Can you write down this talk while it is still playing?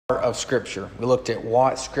of Scripture. We looked at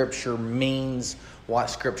what Scripture means, what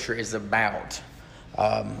Scripture is about.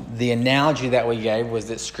 The analogy that we gave was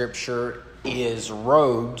that Scripture is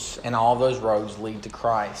roads, and all those roads lead to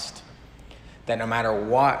Christ. That no matter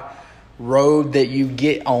what road that you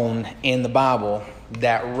get on in the Bible,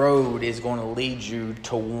 that road is going to lead you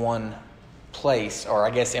to one place, or I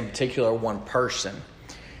guess in particular one person,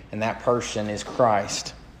 and that person is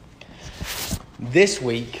Christ. This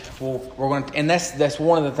week, we're going to, and that's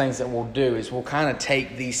one of the things that we'll do, is we'll kind of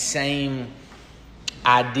take these same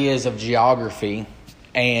ideas of geography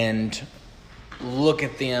and look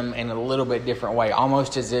at them in a little bit different way,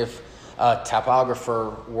 almost as if a topographer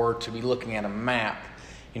were to be looking at a map.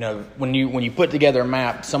 You know, when you put together a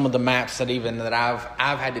map, some of the maps that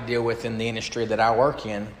I've had to deal with in the industry that I work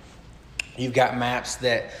in, you've got maps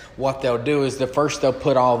that what they'll do is they'll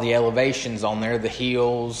put all the elevations on there, the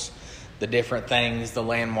hills, the different things, the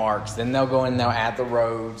landmarks. Then they'll go in and they'll add the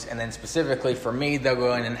roads. And then specifically for me, they'll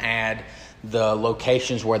go in and add the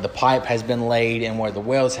locations where the pipe has been laid and where the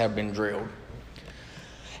wells have been drilled.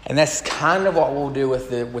 And that's kind of what we'll do with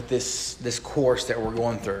this course that we're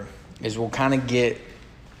going through, is we'll kind of get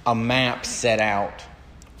a map set out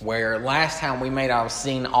where last time we may not have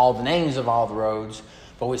seen all the names of all the roads,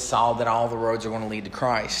 but we saw that all the roads are going to lead to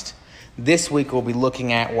Christ. This week we'll be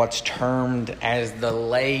looking at what's termed as the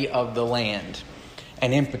lay of the land.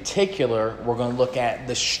 And in particular, we're going to look at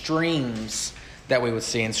the streams that we would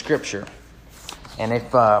see in Scripture. And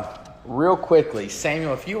if, real quickly,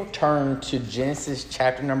 Samuel, if you'll turn to Genesis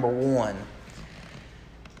chapter number 1.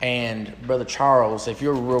 And Brother Charles, if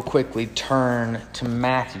you'll real quickly turn to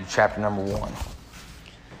Matthew chapter number 1.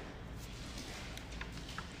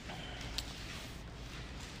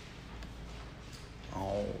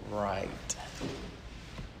 All right.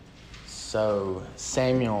 So,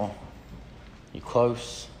 Samuel, you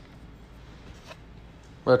close?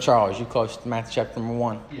 Brother Charles, you close to Matthew chapter number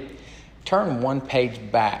 1? Yeah. Turn one page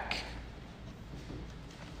back.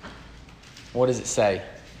 What does it say?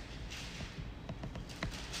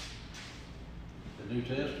 The New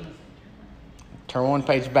Testament? Turn one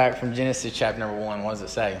page back from Genesis chapter number 1. What does it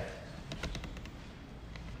say?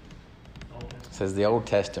 It says the Old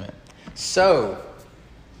Testament. So,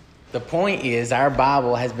 the point is our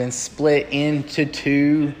Bible has been split into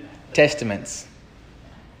 2 testaments.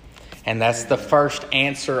 And that's the first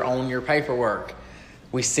answer on your paperwork.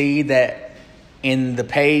 We see that in the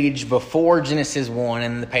page before Genesis 1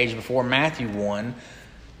 and the page before Matthew 1,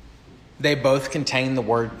 they both contain the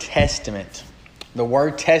word testament. The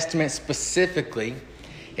word testament specifically,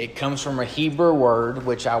 it comes from a Hebrew word,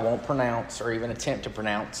 which I won't pronounce or even attempt to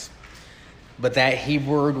pronounce. But that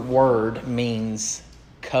Hebrew word means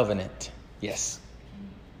covenant. Yes.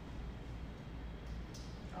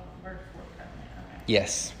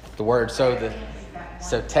 Yes. The word.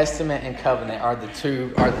 So testament and covenant are the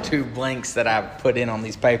two blanks that I've put in on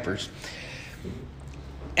these papers.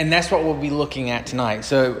 And that's what we'll be looking at tonight.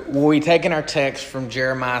 So we'll be taking our text from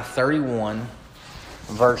Jeremiah 31,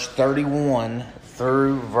 verse 31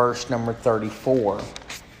 through verse number 34.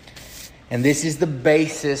 And this is the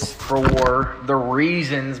basis for the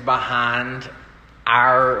reasons behind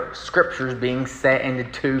our scriptures being set into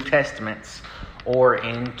 2 testaments or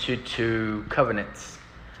into 2 covenants.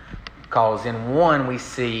 Because in one we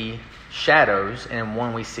see shadows and in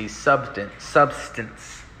one we see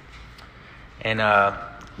substance. And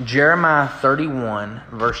Jeremiah 31,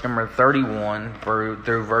 verse number 31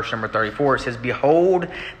 through verse number 34, it says, "Behold,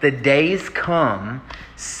 the days come,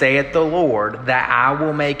 saith the Lord, that I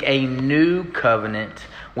will make a new covenant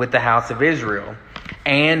with the house of Israel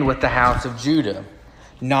and with the house of Judah,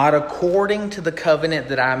 not according to the covenant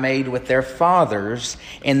that I made with their fathers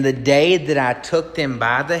in the day that I took them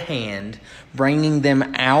by the hand, bringing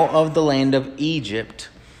them out of the land of Egypt,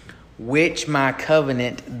 which my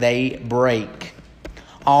covenant they break.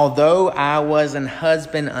 Although I was an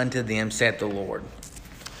husband unto them, saith the Lord.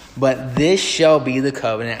 But this shall be the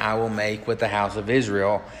covenant I will make with the house of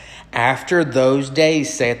Israel. After those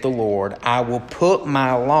days, saith the Lord, I will put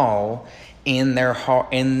my law in their heart,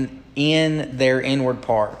 in their inward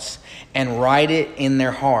parts, and write it in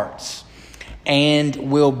their hearts, and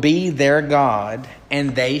will be their God,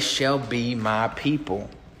 and they shall be my people.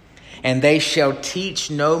 And they shall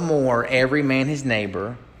teach no more every man his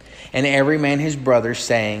neighbor, and every man his brother,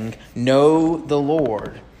 saying, Know the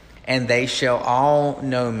Lord. And they shall all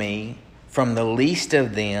know me, from the least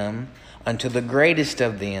of them unto the greatest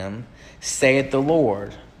of them, saith the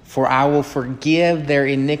Lord. For I will forgive their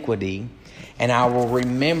iniquity, and I will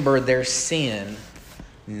remember their sin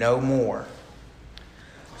no more."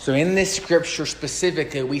 So in this scripture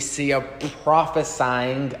specifically, we see a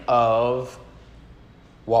prophesying of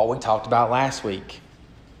what we talked about last week.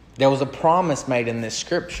 There was a promise made in this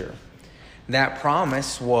scripture. That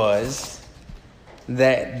promise was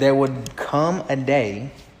that there would come a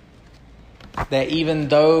day that even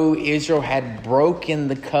though Israel had broken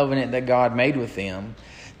the covenant that God made with them,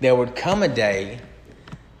 there would come a day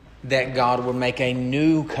that God would make a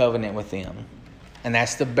new covenant with them. And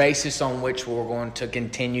that's the basis on which we're going to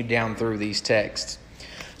continue down through these texts.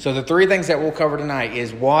 So the three things that we'll cover tonight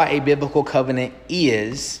is what a biblical covenant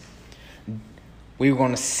is. We're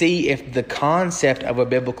going to see if the concept of a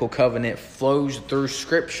biblical covenant flows through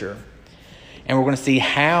Scripture. And we're going to see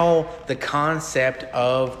how the concept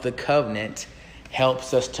of the covenant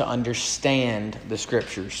helps us to understand the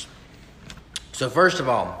Scriptures. So first of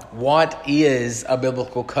all, what is a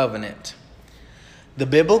biblical covenant? The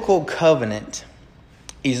biblical covenant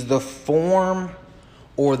is the form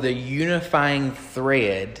or the unifying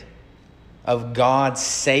thread of God's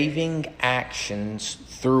saving actions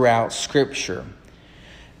throughout Scripture,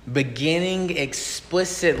 beginning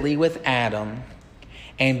explicitly with Adam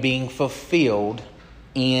and being fulfilled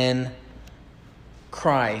in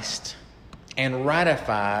Christ and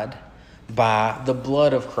ratified by the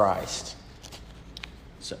blood of Christ.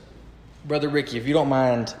 So, Brother Ricky, if you don't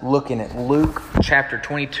mind looking at Luke chapter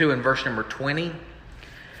 22 and verse number 20.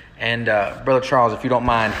 And Brother Charles, if you don't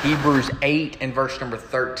mind, Hebrews 8 and verse number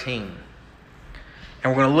 13.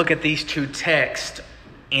 And we're going to look at these two texts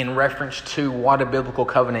in reference to what a biblical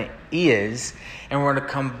covenant is. And we're going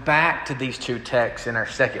to come back to these two texts in our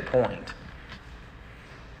second point.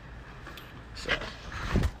 So,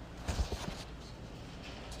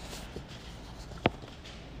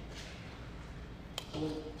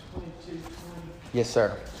 yes,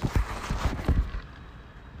 sir.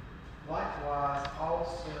 Likewise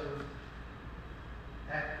also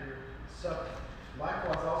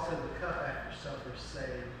the cup after supper,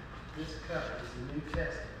 saying, This cup is the New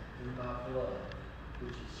Testament in my blood,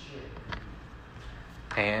 which is shed for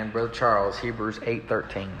you. And Brother Charles, Hebrews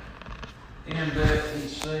 8:13. In that he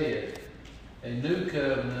said, A new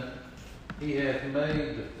covenant he hath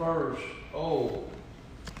made the first old.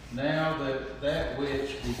 Now that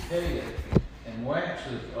which decayeth and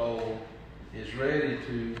waxeth old is ready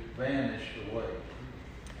to vanish away.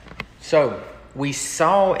 So, we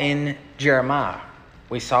saw in Jeremiah,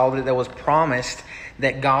 we saw that there was promised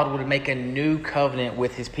that God would make a new covenant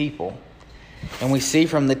with his people. And we see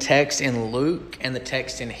from the text in Luke and the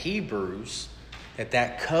text in Hebrews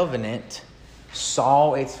that covenant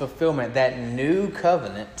saw its fulfillment. That new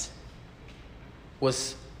covenant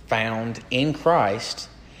was found in Christ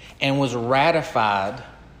and was ratified,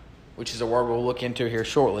 which is a word we'll look into here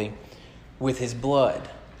shortly, with his blood.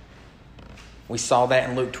 We saw that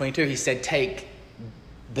in Luke 22. He said, take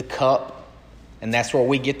the cup, and that's where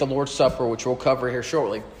we get the Lord's Supper, which we'll cover here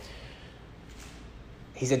shortly.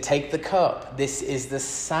 He said, take the cup. This is the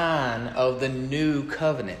sign of the new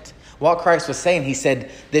covenant. What Christ was saying, he said,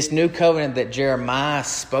 this new covenant that Jeremiah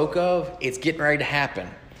spoke of, it's getting ready to happen.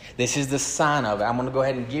 This is the sign of it. I'm going to go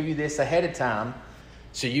ahead and give you this ahead of time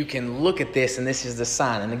so you can look at this, and this is the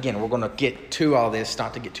sign. And again, we're going to get to all this,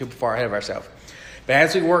 not to get too far ahead of ourselves. But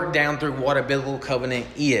as we work down through what a biblical covenant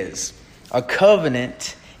is, a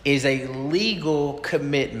covenant is a legal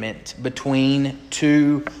commitment between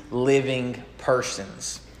two living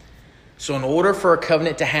persons. So in order for a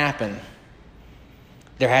covenant to happen,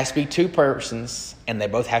 there has to be two persons, and they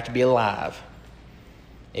both have to be alive.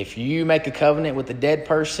 If you make a covenant with a dead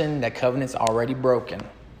person, that covenant's already broken.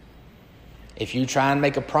 If you try and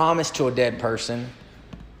make a promise to a dead person,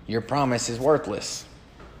 your promise is worthless.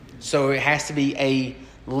 So it has to be a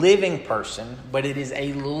living person, but it is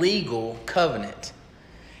a legal covenant.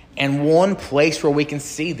 And one place where we can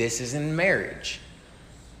see this is in marriage.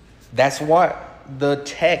 That's what the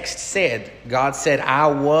text said. God said, I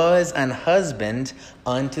was an husband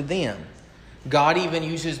unto them. God even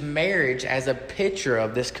uses marriage as a picture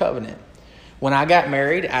of this covenant. When I got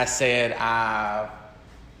married, I said, I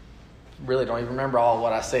really don't even remember all of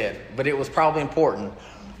what I said, but it was probably important.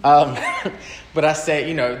 But I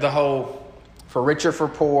said, the whole, for richer, for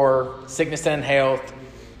poor, sickness and health,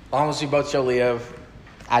 as long as you both shall live,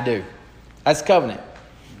 I do. That's covenant.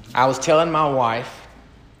 I was telling my wife,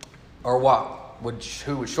 or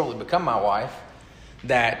who would shortly become my wife,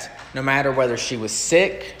 that no matter whether she was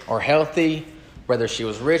sick or healthy, whether she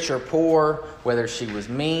was rich or poor, whether she was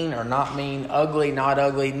mean or not mean, ugly, not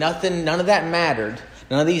ugly, none of that mattered.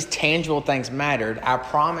 None of these tangible things mattered. I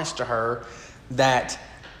promised to her that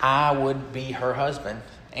I would be her husband,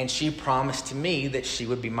 and she promised to me that she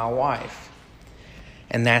would be my wife.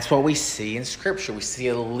 And that's what we see in Scripture. We see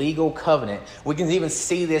a legal covenant. We can even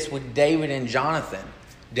see this with David and Jonathan.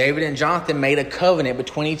 David and Jonathan made a covenant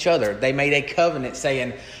between each other. They made a covenant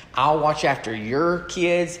saying, I'll watch after your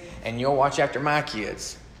kids and you'll watch after my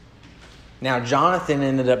kids. Now, Jonathan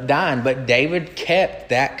ended up dying, but David kept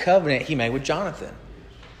that covenant he made with Jonathan.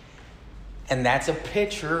 And that's a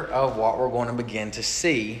picture of what we're going to begin to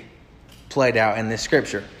see played out in this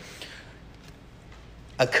scripture.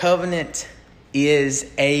 A covenant is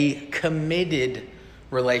a committed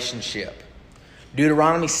relationship.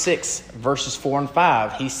 Deuteronomy 6, verses 4 and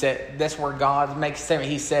 5, he said, that's where God makes a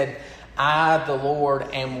statement. He said, I, the Lord,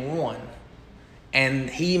 am one. And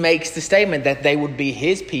he makes the statement that they would be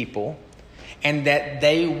his people and that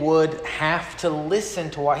they would have to listen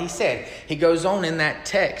to what he said. He goes on in that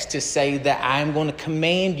text to say that I'm going to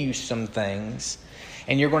command you some things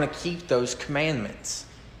and you're going to keep those commandments.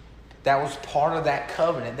 That was part of that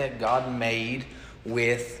covenant that God made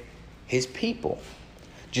with his people.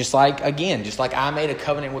 Just like I made a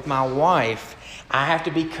covenant with my wife, I have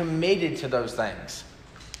to be committed to those things.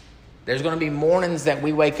 There's going to be mornings that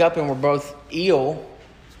we wake up and we're both ill,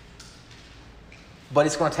 but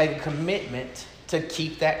it's going to take a commitment to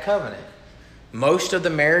keep that covenant. Most of the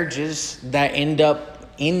marriages that end up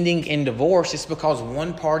ending in divorce is because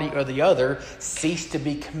one party or the other ceased to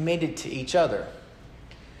be committed to each other.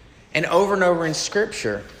 And over in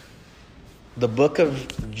Scripture, the book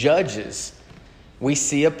of Judges, we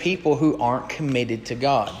see a people who aren't committed to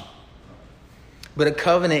God. But a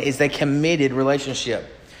covenant is a committed relationship.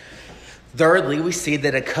 Thirdly, we see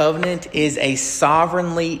that a covenant is a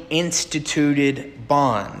sovereignly instituted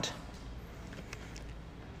bond.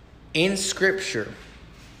 In Scripture,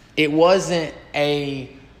 it wasn't a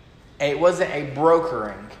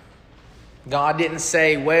brokering. God didn't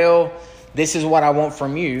say, well, this is what I want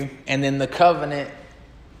from you, and then the covenant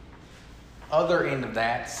other end of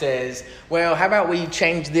that says, well, how about we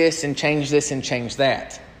change this and change this and change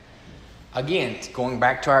that? Again, going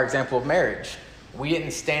back to our example of marriage. We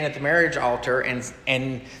didn't stand at the marriage altar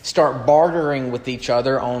and start bartering with each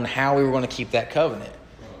other on how we were going to keep that covenant.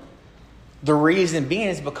 The reason being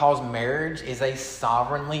is because marriage is a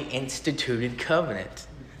sovereignly instituted covenant.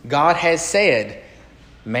 God has said,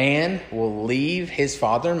 man will leave his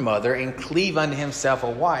father and mother and cleave unto himself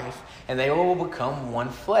a wife, and they will become one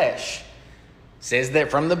flesh. Says that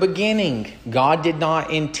from the beginning, God did not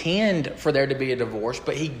intend for there to be a divorce,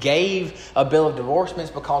 but he gave a bill of divorcements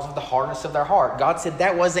because of the hardness of their heart. God said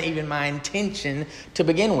that wasn't even my intention to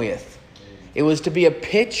begin with. It was to be a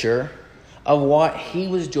picture of what he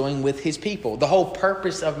was doing with his people. The whole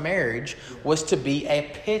purpose of marriage was to be a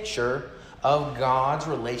picture of God's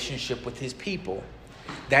relationship with his people.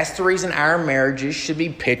 That's the reason our marriages should be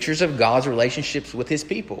pictures of God's relationships with his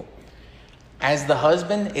people. As the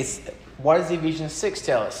husband, what does Ephesians 6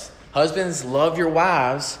 tell us? Husbands, love your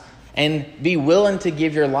wives and be willing to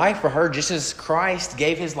give your life for her just as Christ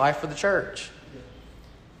gave his life for the church.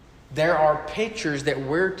 There are pictures that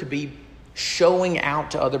we're to be showing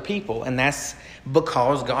out to other people, and that's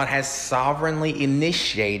because God has sovereignly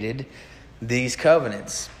initiated these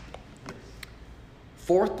covenants.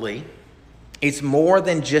 Fourthly, it's more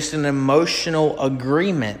than just an emotional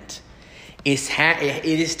agreement. It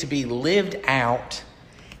is to be lived out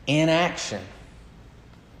in action.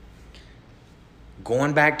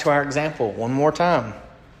 Going back to our example one more time.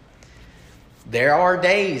 There are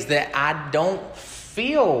days that I don't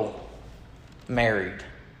feel married.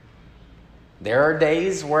 There are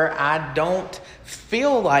days where I don't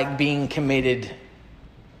feel like being committed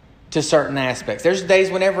to certain aspects. There's days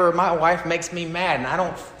whenever my wife makes me mad and I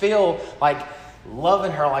don't feel like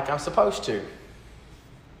loving her like I'm supposed to.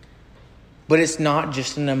 But it's not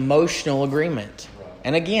just an emotional agreement.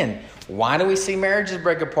 And again, why do we see marriages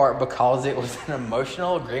break apart? Because it was an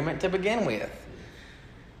emotional agreement to begin with.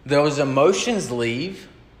 Those emotions leave,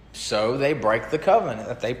 so they break the covenant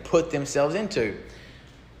that they put themselves into.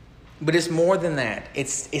 But it's more than that.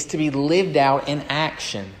 It's to be lived out in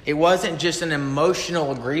action. It wasn't just an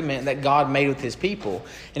emotional agreement that God made with his people.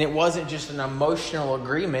 And it wasn't just an emotional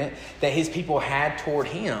agreement that his people had toward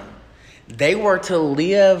him. They were to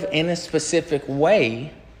live in a specific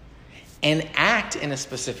way and act in a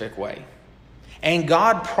specific way. And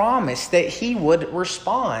God promised that he would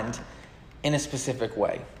respond in a specific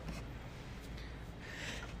way.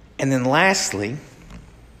 And then lastly,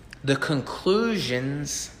 the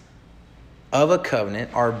conclusions of a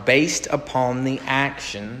covenant are based upon the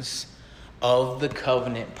actions of the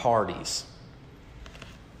covenant parties.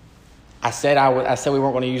 I said we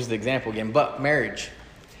weren't going to use the example again, but marriage.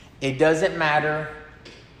 It doesn't matter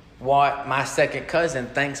what my second cousin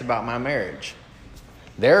thinks about my marriage.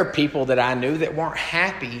 There are people that I knew that weren't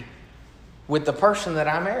happy with the person that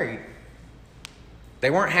I married.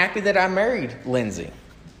 They weren't happy that I married Lindsay.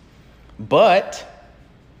 But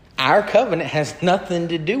our covenant has nothing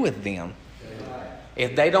to do with them.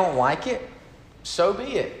 If they don't like it, so be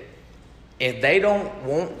it. If they don't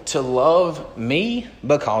want to love me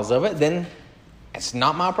because of it, then it's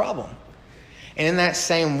not my problem. And in that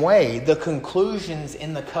same way, the conclusions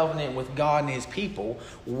in the covenant with God and his people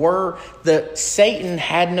were that Satan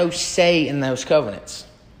had no say in those covenants.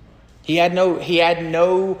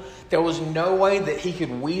 There was no way that he could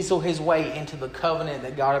weasel his way into the covenant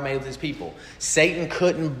that God had made with his people. Satan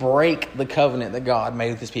couldn't break the covenant that God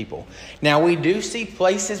made with his people. Now, we do see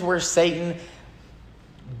places where Satan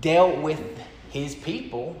dealt with his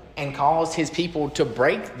people and caused his people to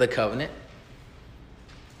break the covenant.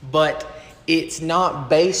 But it's not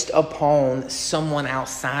based upon someone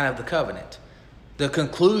outside of the covenant. The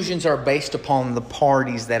conclusions are based upon the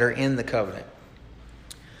parties that are in the covenant.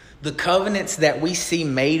 The covenants that we see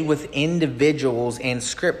made with individuals in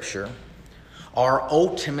Scripture are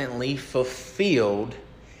ultimately fulfilled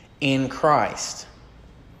in Christ.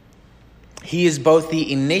 He is both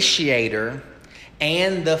the initiator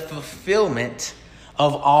and the fulfillment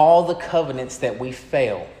of all the covenants that we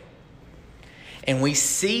fail. And we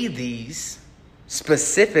see these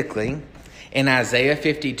specifically in Isaiah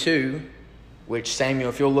 52, which Samuel,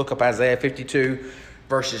 if you'll look up Isaiah 52,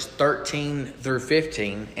 verses 13 through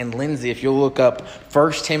 15. And Lindsay, if you'll look up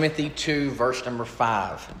 1 Timothy 2, verse number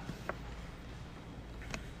 5.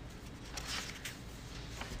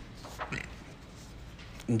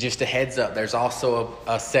 And just a heads up, there's also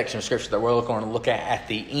a section of Scripture that we're going to look at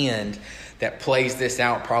the end that plays this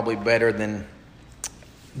out probably better than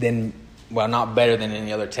well, not better than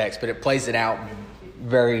any other text, but it plays it out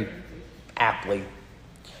very aptly.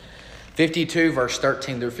 52, verse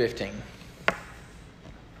 13 through 15.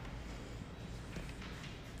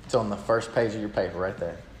 It's on the first page of your paper right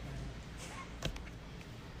there.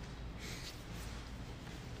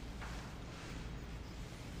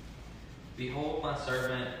 Behold, my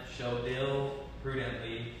servant shall deal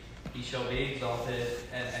prudently. He shall be exalted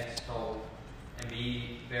and extolled, and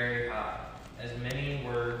be very high. As many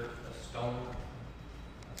were a stone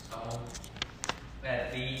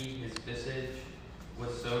at thee, his visage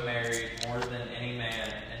was so married more than any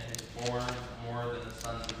man, and his form more than the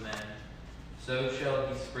sons of men. So shall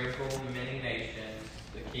he sprinkle many nations.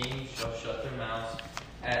 The kings shall shut their mouths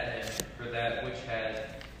at him, for that which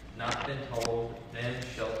had not been told, then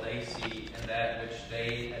shall they see, and that which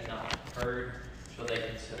they had not heard shall they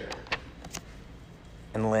consider.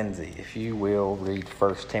 And Lindsay, if you will read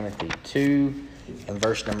 1 Timothy 2 and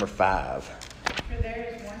verse number 5. For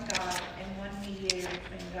there is one God and one mediator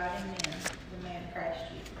between God and men, the man Christ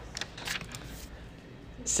Jesus.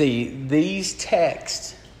 See, these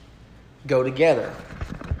texts go together.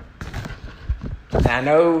 And I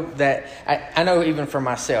know that I know even for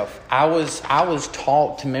myself, I was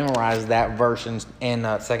taught to memorize that verse in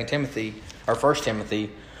 2 Timothy or 1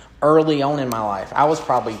 Timothy early on in my life. I was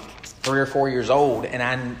probably 3 or 4 years old, and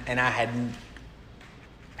I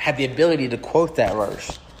had the ability to quote that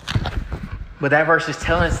verse. But that verse is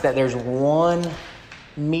telling us that there's one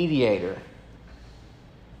mediator.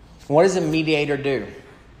 What does a mediator do?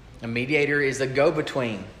 A mediator is a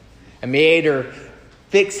go-between. A mediator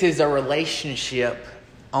fixes a relationship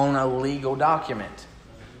on a legal document.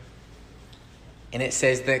 And it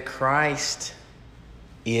says that Christ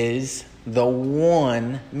is the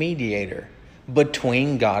one mediator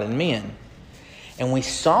between God and men. And we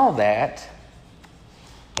saw that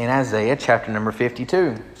in Isaiah chapter number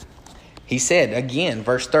 52. He said, again,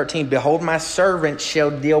 verse 13, Behold, my servant shall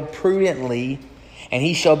deal prudently, and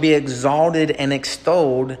he shall be exalted and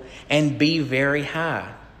extolled, and be very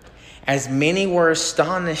high. As many were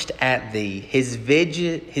astonished at thee, his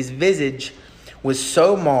visage was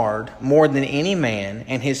so marred more than any man,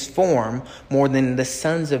 and his form more than the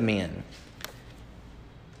sons of men.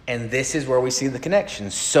 And this is where we see the connection.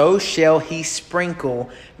 So shall he sprinkle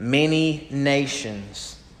many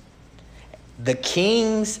nations. The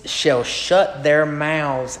kings shall shut their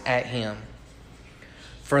mouths at him.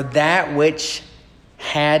 For that which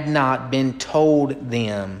had not been told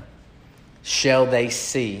them shall they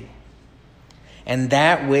see, and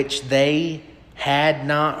that which they had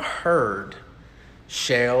not heard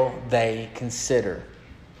shall they consider.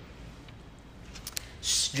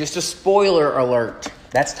 Just a spoiler alert.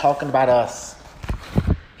 That's talking about us.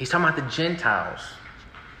 He's talking about the Gentiles.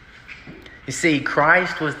 You see,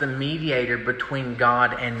 Christ was the mediator between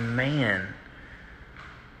God and man.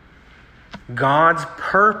 God's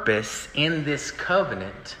purpose in this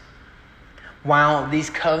covenant, while these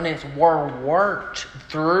covenants were worked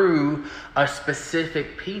through a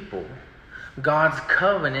specific people, God's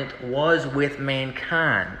covenant was with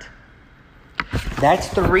mankind. That's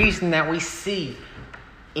the reason that we see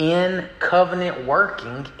in covenant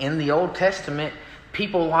working in the Old Testament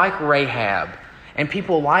people like Rahab and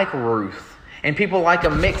people like Ruth and people like a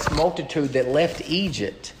mixed multitude that left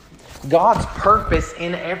Egypt. God's purpose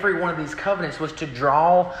in every one of these covenants was to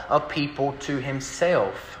draw a people to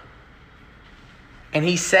himself. And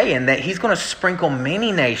he's saying that he's going to sprinkle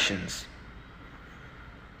many nations.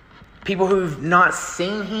 People who've not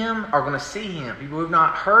seen him are going to see him. People who've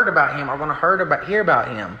not heard about him are going to hear about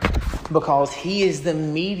him, because he is the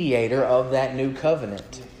mediator of that new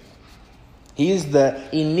covenant. He is the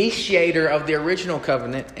initiator of the original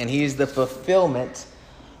covenant, and he is the fulfillment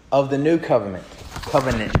of the new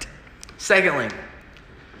covenant. Secondly,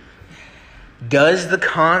 does the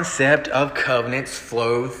concept of covenants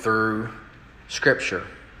flow through Scripture?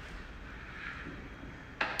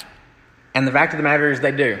 And the fact of the matter is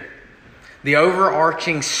they do. The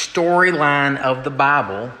overarching storyline of the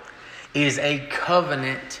Bible is a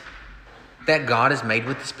covenant that God has made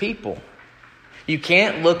with his people. You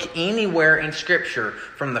can't look anywhere in Scripture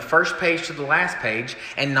from the first page to the last page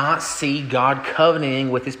and not see God covenanting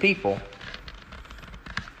with his people.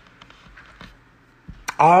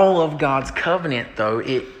 All of God's covenant, though,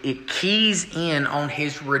 it keys in on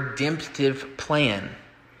his redemptive plan.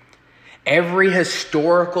 Every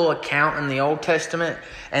historical account in the Old Testament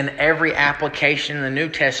and every application in the New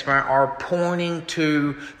Testament are pointing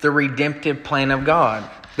to the redemptive plan of God.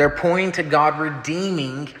 They're pointing to God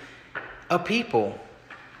redeeming a people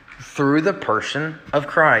through the person of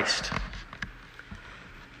Christ.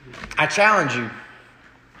 I challenge you,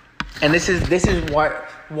 and this is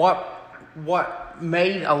what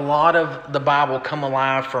made a lot of the Bible come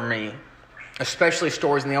alive for me, especially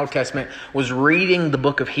stories in the Old Testament, was reading the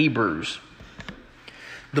book of Hebrews.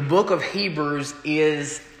 The book of Hebrews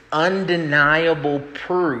is undeniable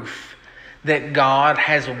proof that God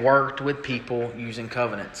has worked with people using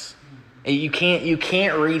covenants. You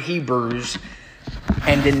can't read Hebrews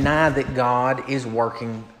and deny that God is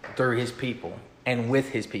working through his people and with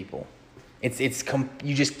his people.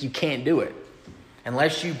 You can't do it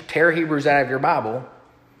unless you tear Hebrews out of your Bible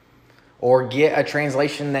or get a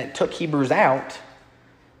translation that took Hebrews out.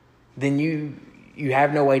 Then you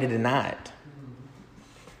have no way to deny it.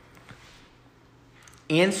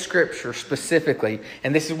 In Scripture specifically,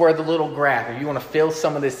 and this is where the little graph, if you want to fill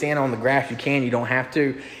some of this in on the graph, you can. You don't have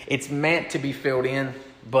to. It's meant to be filled in,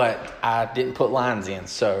 but I didn't put lines in,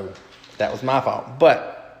 so that was my fault.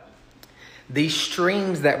 But these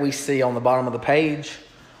streams that we see on the bottom of the page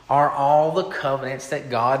are all the covenants that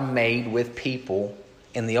God made with people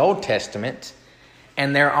in the Old Testament,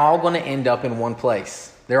 and they're all going to end up in one place.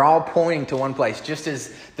 They're all pointing to one place. Just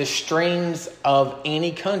as the streams of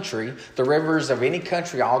any country, the rivers of any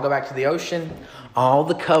country all go back to the ocean, all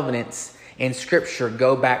the covenants in Scripture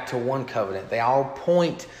go back to one covenant. They all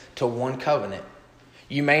point to one covenant.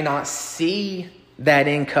 You may not see that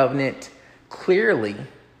in covenant clearly,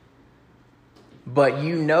 but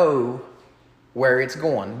you know where it's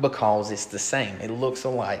going because it's the same. It looks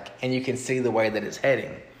alike, and you can see the way that it's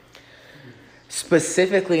heading.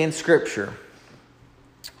 Specifically in Scripture,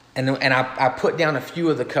 and I put down a few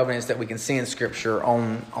of the covenants that we can see in Scripture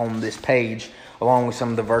on this page, along with some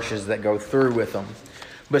of the verses that go through with them.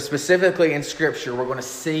 But specifically in Scripture, we're going to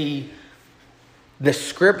see the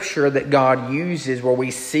Scripture that God uses where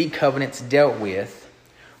we see covenants dealt with.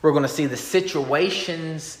 We're going to see the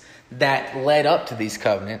situations that led up to these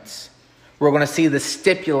covenants. We're going to see the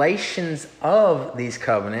stipulations of these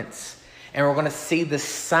covenants. And we're going to see the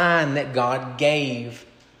sign that God gave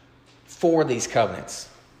for these covenants.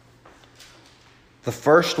 The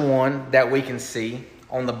first one that we can see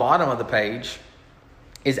on the bottom of the page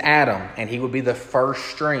is Adam, and he would be the first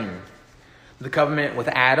stream. The covenant with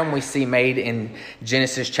Adam we see made in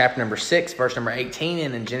Genesis chapter number 6, verse number 18,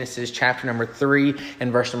 and in Genesis chapter number 3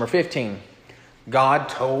 and verse number 15. God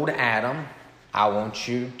told Adam, I want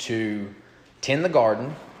you to tend the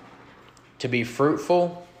garden, to be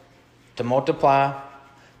fruitful, to multiply,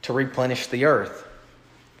 to replenish the earth.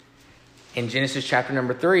 In Genesis chapter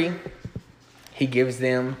number 3, he gives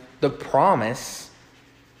them the promise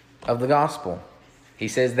of the gospel. He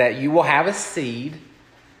says that you will have a seed,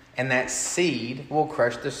 and that seed will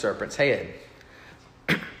crush the serpent's head.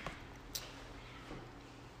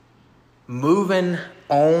 Moving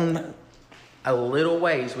on a little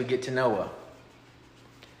ways, we get to Noah.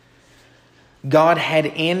 God had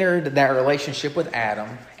entered that relationship with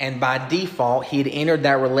Adam, and by default, he had entered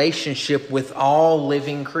that relationship with all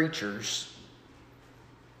living creatures.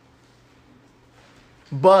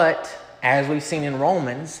 But, as we've seen in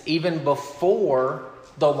Romans, even before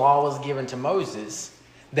the law was given to Moses,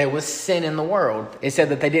 there was sin in the world. It said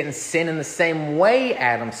that they didn't sin in the same way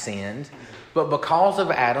Adam sinned, but because of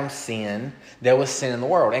Adam's sin, there was sin in the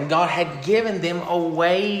world. And God had given them a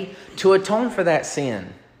way to atone for that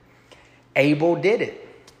sin. Abel did it.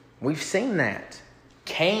 We've seen that.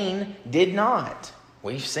 Cain did not.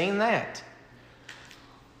 We've seen that.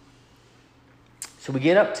 So we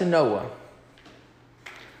get up to Noah.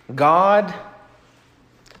 God,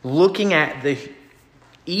 looking at the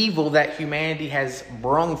evil that humanity has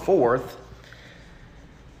brung forth,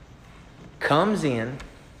 comes in,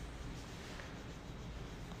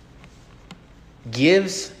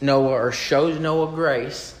 gives Noah or shows Noah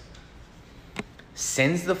grace,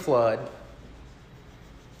 sends the flood,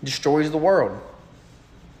 destroys the world.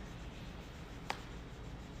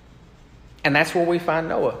 And that's where we find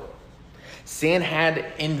Noah. Sin had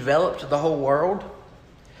enveloped the whole world.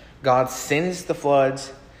 God sends the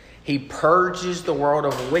floods. He purges the world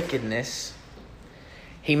of wickedness.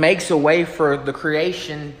 He makes a way for the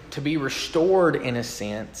creation to be restored in a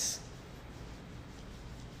sense.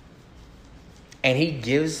 And he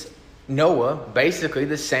gives Noah basically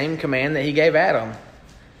the same command that he gave Adam.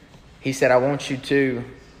 He said, I want you to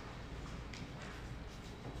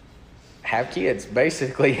have kids,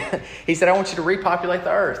 basically. He said, I want you to repopulate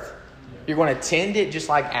the earth. You're going to tend it just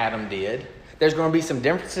like Adam did. There's going to be some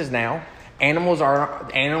differences now. Animals are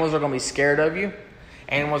going to be scared of you.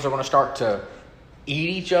 Animals are going to start to eat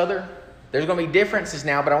each other. There's going to be differences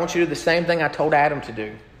now, but I want you to do the same thing I told Adam to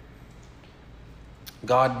do.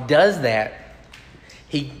 God does that.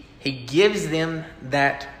 He gives them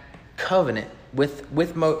that covenant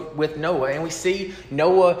with Noah. And we see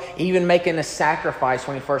Noah even making a sacrifice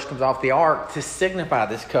when he first comes off the ark to signify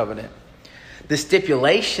this covenant. The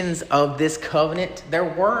stipulations of this covenant, there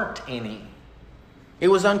weren't any. It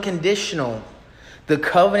was unconditional. The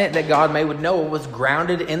covenant that God made with Noah was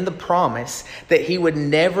grounded in the promise that he would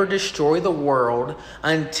never destroy the world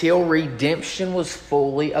until redemption was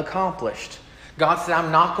fully accomplished. God said,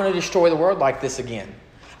 I'm not going to destroy the world like this again.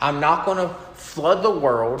 I'm not going to flood the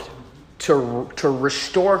world to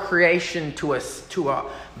restore creation to a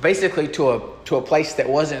place that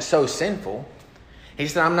wasn't so sinful. He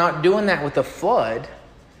said, I'm not doing that with a flood.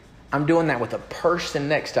 I'm doing that with a person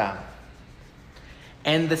next time.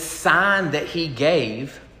 And the sign that he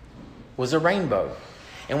gave was a rainbow.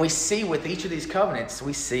 And we see with each of these covenants,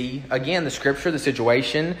 we see, again, the scripture, the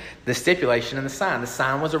situation, the stipulation, and the sign. The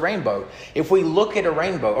sign was a rainbow. If we look at a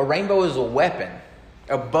rainbow is a weapon.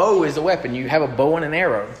 A bow is a weapon. You have a bow and an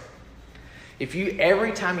arrow.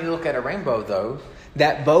 Every time you look at a rainbow, though,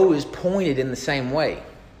 that bow is pointed in the same way.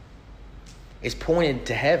 It's pointed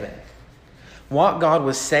to heaven. What God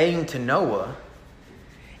was saying to Noah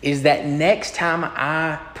is that next time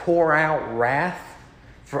I pour out wrath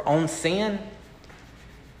on sin,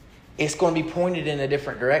 it's going to be pointed in a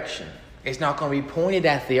different direction. It's not going to be pointed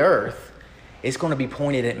at the earth. It's going to be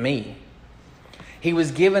pointed at me. He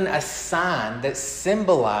was given a sign that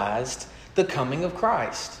symbolized the coming of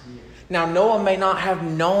Christ. Now, Noah may not have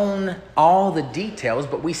known all the details,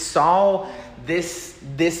 but we saw this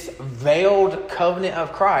veiled covenant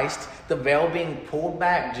of Christ, the veil being pulled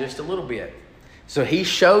back just a little bit. So he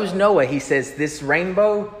shows Noah, he says, this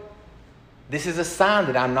rainbow, this is a sign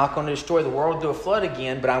that I'm not going to destroy the world through a flood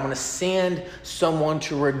again, but I'm going to send someone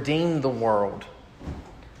to redeem the world.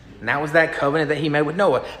 And that was that covenant that he made with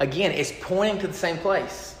Noah. Again, it's pointing to the same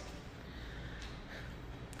place.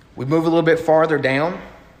 We move a little bit farther down.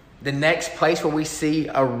 The next place where we see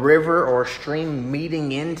a river or a stream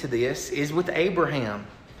meeting into this is with Abraham.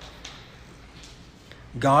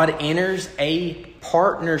 God enters a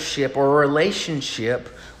partnership or a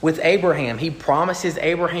relationship with Abraham. He promises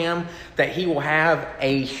Abraham that he will have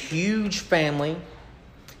a huge family.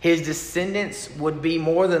 His descendants would be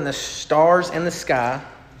more than the stars in the sky.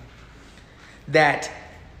 That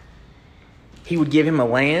he would give him a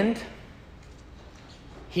land.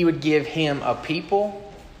 He would give him a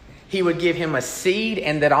people. He would give him a seed,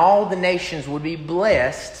 and that all the nations would be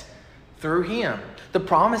blessed through him. The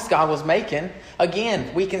promise God was making,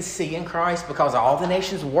 again, we can see in Christ because all the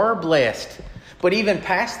nations were blessed. But even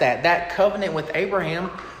past that, that covenant with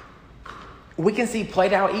Abraham, we can see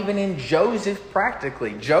played out even in Joseph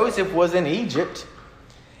practically. Joseph was in Egypt,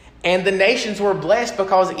 and the nations were blessed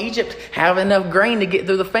because Egypt had enough grain to get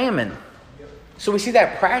through the famine. So we see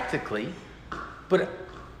that practically,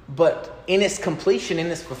 but in its completion, in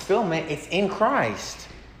its fulfillment, it's in Christ.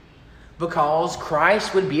 Because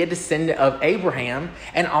Christ would be a descendant of Abraham,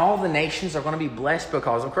 and all the nations are going to be blessed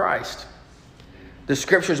because of Christ. The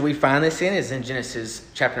scriptures we find this in is in Genesis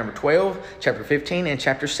chapter number 12, chapter 15, and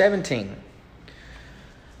chapter 17.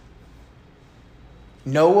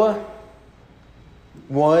 Noah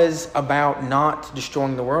was about not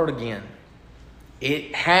destroying the world again.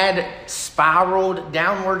 It had spiraled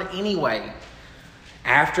downward anyway.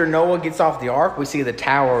 After Noah gets off the ark, we see the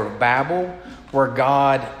Tower of Babel, where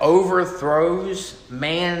God overthrows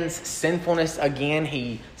man's sinfulness again.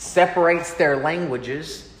 He separates their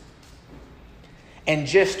languages. And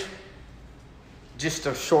just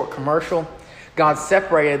a short commercial, God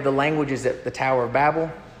separated the languages at the Tower of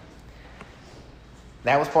Babel.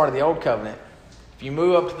 That was part of the Old Covenant. If you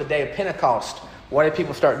move up to the day of Pentecost, what did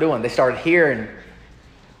people start doing? They started hearing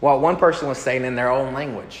what one person was saying in their own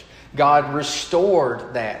language. God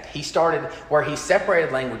restored that. He started where he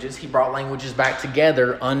separated languages. He brought languages back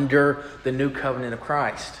together under the new covenant of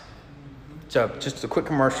Christ. So just a quick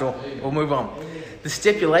commercial. We'll move on. The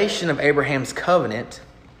stipulation of Abraham's covenant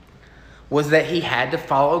was that he had to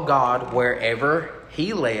follow God wherever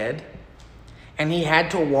he led, and he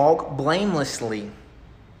had to walk blamelessly.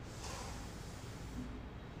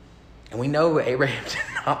 And we know Abraham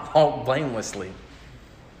did not walk blamelessly.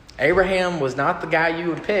 Abraham was not the guy you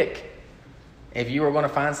would pick if you were going to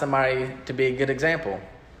find somebody to be a good example.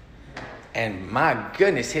 And my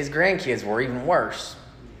goodness, his grandkids were even worse.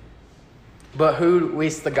 But who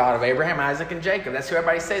is the God of Abraham, Isaac, and Jacob? That's who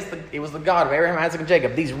everybody says it was the God of Abraham, Isaac, and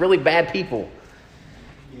Jacob. These really bad people.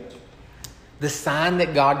 The sign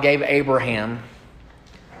that God gave Abraham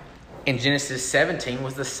in Genesis 17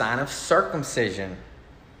 was the sign of circumcision.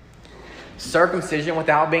 Circumcision,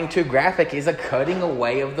 without being too graphic, is a cutting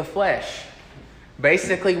away of the flesh.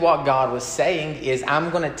 Basically, what God was saying is, I'm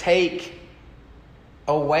going to take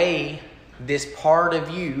away this part of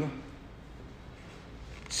you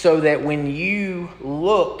so that when you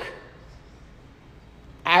look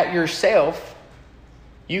at yourself,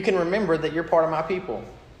 you can remember that you're part of my people.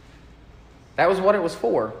 That was what it was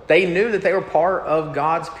for. They knew that they were part of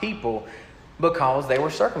God's people because they were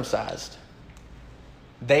circumcised.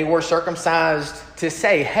 They were circumcised to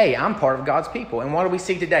say, hey, I'm part of God's people. And what do we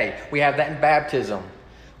see today? We have that in baptism.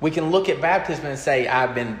 We can look at baptism and say,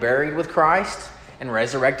 I've been buried with Christ and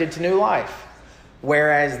resurrected to new life.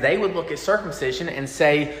 Whereas they would look at circumcision and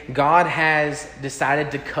say, God has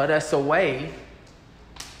decided to cut us away,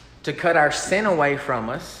 to cut our sin away from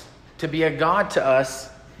us, to be a God to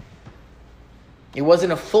us. It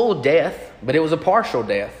wasn't a full death, but it was a partial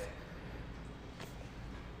death.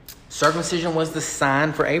 Circumcision was the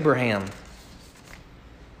sign for Abraham.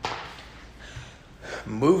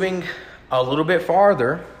 Moving a little bit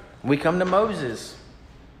farther, we come to Moses.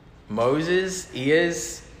 Moses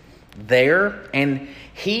is there, and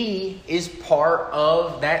he is part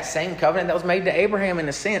of that same covenant that was made to Abraham in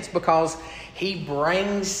a sense, because he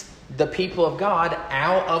brings the people of God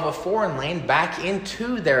out of a foreign land back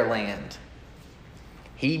into their land.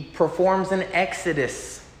 He performs an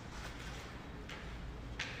exodus.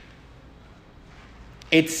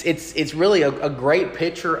 It's really a great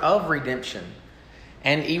picture of redemption.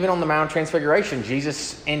 And even on the Mount of Transfiguration,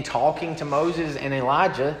 Jesus, in talking to Moses and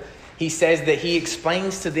Elijah, he says that he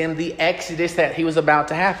explains to them the exodus that he was about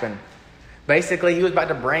to happen. Basically, he was about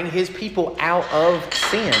to bring his people out of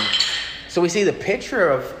sin. So we see the picture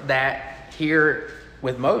of that here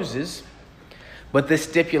with Moses. But the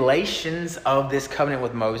stipulations of this covenant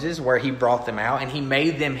with Moses, where he brought them out and he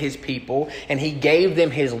made them his people and he gave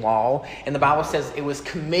them his law. And the Bible says it was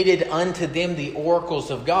committed unto them the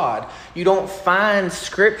oracles of God. You don't find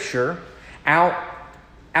scripture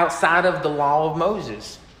outside of the law of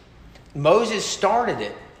Moses. Moses started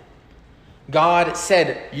it. God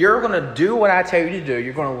said, you're going to do what I tell you to do.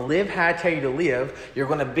 You're going to live how I tell you to live. You're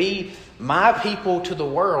going to be my people to the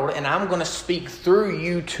world, and I'm going to speak through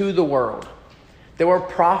you to the world. There were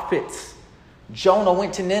prophets. Jonah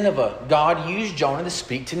went to Nineveh. God used Jonah to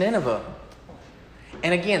speak to Nineveh.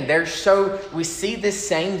 And again, we see this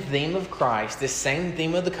same theme of Christ, this same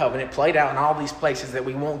theme of the covenant played out in all these places that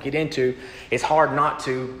we won't get into. It's hard not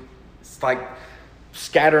to. It's like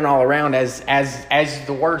scattering all around as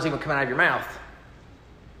the words even come out of your mouth.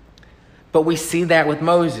 But we see that with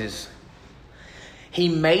Moses. He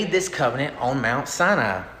made this covenant on Mount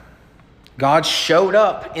Sinai. God showed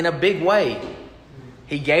up in a big way.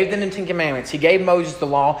 He gave them the Ten Commandments. He gave Moses the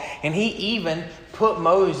law. And he even put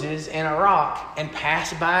Moses in a rock and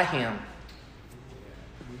passed by him.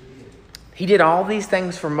 He did all these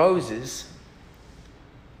things for Moses.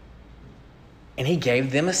 And he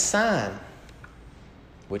gave them a sign,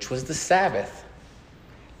 which was the Sabbath.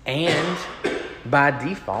 And by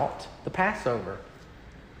default, the Passover.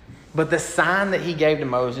 But the sign that he gave to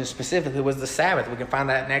Moses specifically was the Sabbath. We can find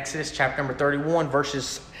that in Exodus chapter number 31,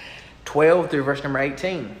 verses 12 through verse number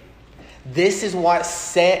 18. This is what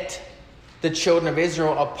set the children of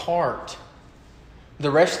Israel apart. The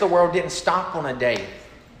rest of the world didn't stop on a day.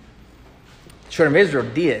 The children of Israel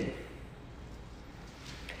did.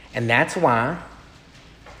 And that's why it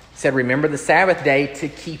said, remember the Sabbath day to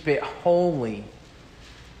keep it holy.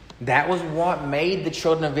 That was what made the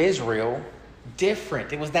children of Israel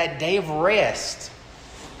different. It was that day of rest.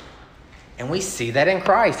 And we see that in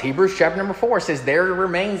Christ. Hebrews chapter number 4 says, there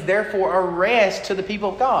remains therefore a rest to the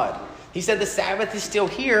people of God. He said the Sabbath is still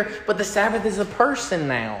here, but the Sabbath is a person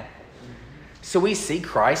now. So we see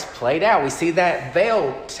Christ played out. We see that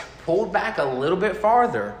veil pulled back a little bit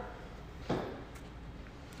farther.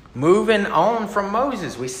 Moving on from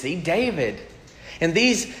Moses, we see David. And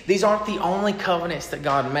these aren't the only covenants that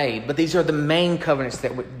God made, but these are the main covenants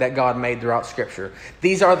that God made throughout Scripture.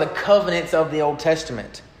 These are the covenants of the Old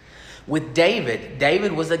Testament. With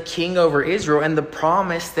David was a king over Israel, and the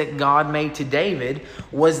promise that God made to David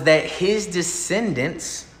was that his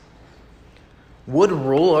descendants would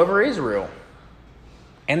rule over Israel.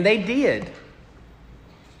 And they did.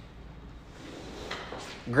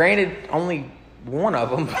 Granted, only one of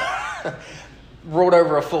them ruled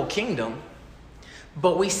over a full kingdom.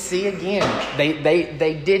 But we see again,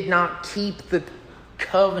 they did not keep the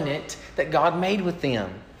covenant that God made with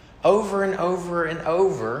them. Over and over and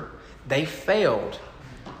over, they failed.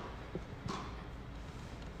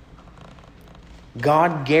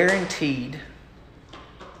 God guaranteed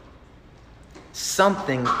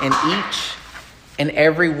something in each and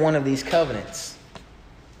every one of these covenants.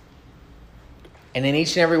 And in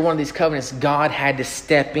each and every one of these covenants, God had to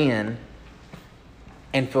step in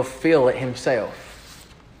and fulfill it himself.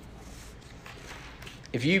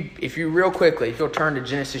 If you real quickly, if you'll turn to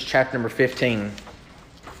Genesis chapter number 15,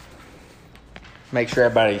 make sure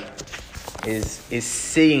everybody is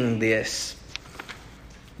seeing this,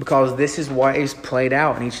 because this is what is played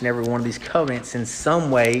out in each and every one of these covenants in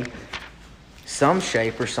some way, some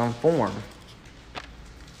shape, or some form.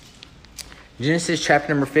 Genesis chapter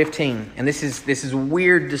number 15, and this is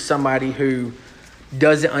weird to somebody who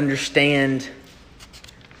doesn't understand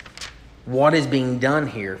what is being done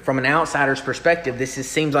here. From an outsider's perspective,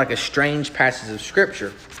 seems like a strange passage of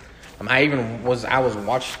Scripture. I was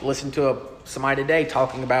listening to somebody today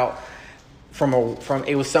talking about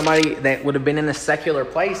it was somebody that would have been in a secular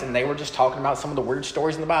place, and they were just talking about some of the weird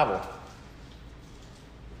stories in the Bible.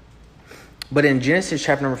 But in Genesis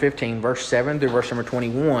chapter number 15, verse 7 through verse number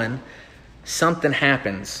 21, something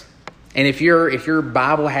happens. And if your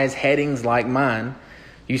Bible has headings like mine,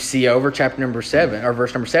 you see over chapter number 7, or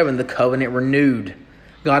verse number 7, the covenant renewed.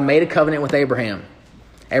 God made a covenant with Abraham.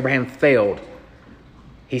 Abraham failed.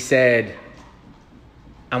 He said,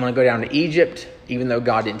 I'm going to go down to Egypt, even though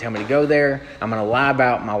God didn't tell me to go there. I'm going to lie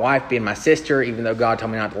about my wife being my sister, even though God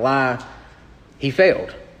told me not to lie. He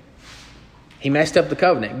failed. He messed up the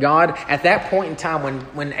covenant. God, at that point in time,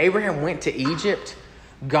 when Abraham went to Egypt,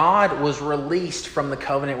 God was released from the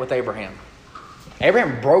covenant with Abraham.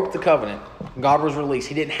 Abraham broke the covenant. God was released.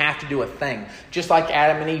 He didn't have to do a thing. Just like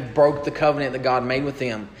Adam and Eve broke the covenant that God made with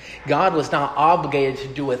them. God was not obligated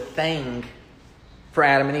to do a thing for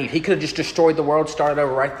Adam and Eve. He could have just destroyed the world, started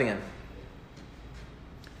over right then.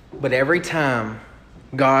 But every time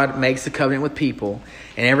God makes a covenant with people,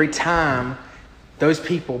 and every time those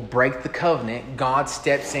people break the covenant, God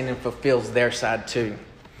steps in and fulfills their side too.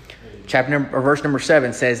 Verse number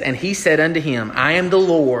 7 says, and he said unto him, I am the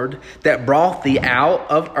Lord that brought thee out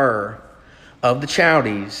of Ur of the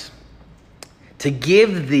Chaldees to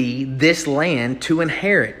give thee this land to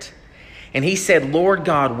inherit. And he said, Lord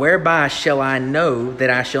God, whereby shall I know that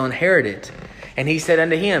I shall inherit it? And he said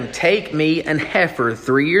unto him, take me an heifer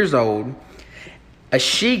 3 years old, a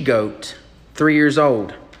she-goat 3 years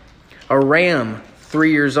old, a ram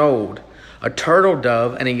 3 years old, a turtle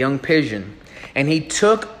dove, and a young pigeon. And he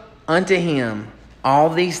took unto him all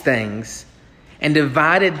these things, and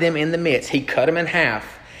divided them in the midst. He cut them in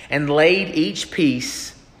half, and laid each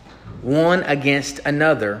piece one against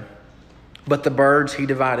another, but the birds he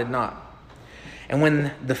divided not. And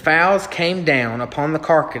when the fowls came down upon the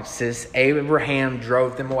carcasses, Abraham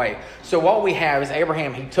drove them away. So what we have is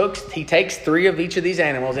Abraham, he takes 3 of each of these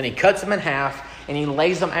animals, and he cuts them in half, and he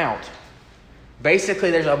lays them out.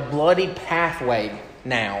 Basically, there's a bloody pathway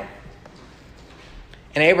now.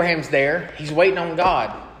 And Abraham's there. He's waiting on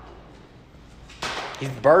God. These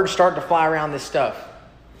birds start to fly around this stuff.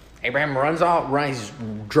 Abraham drives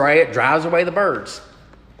away the birds.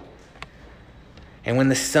 And when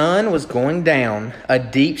the sun was going down, a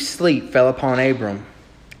deep sleep fell upon Abram.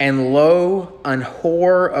 And lo, an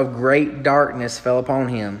horror of great darkness fell upon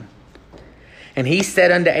him. And he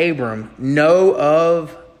said unto Abram, know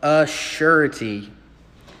of a surety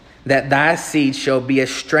that thy seed shall be a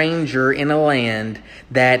stranger in a land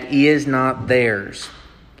that is not theirs,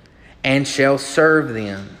 and shall serve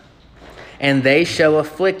them. and they shall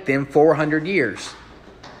afflict them 400 years.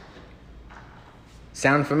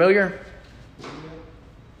 Sound familiar?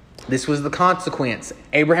 This was the consequence.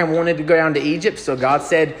 Abraham wanted to go down to Egypt, so God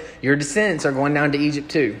said, your descendants are going down to Egypt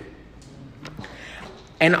too.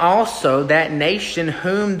 And also that nation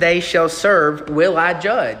whom they shall serve will I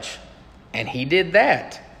judge. And he did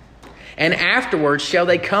that. And afterwards shall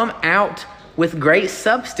they come out with great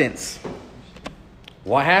substance.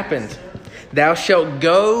 What happened? Thou shalt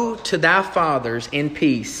go to thy fathers in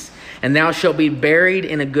peace, and thou shalt be buried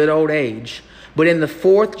in a good old age. But in the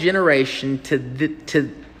fourth generation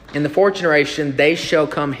they shall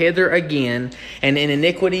come hither again, and in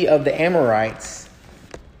iniquity of the Amorites,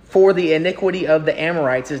 for the iniquity of the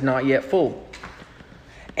Amorites is not yet full.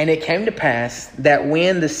 And it came to pass that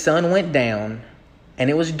when the sun went down, and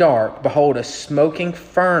it was dark, behold, a smoking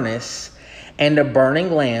furnace and a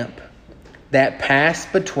burning lamp that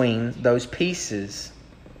passed between those pieces.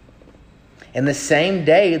 And the same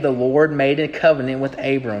day the Lord made a covenant with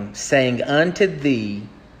Abram, saying, unto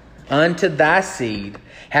thy seed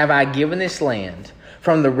have I given this land,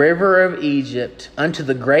 from the river of Egypt unto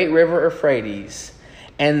the great river Euphrates,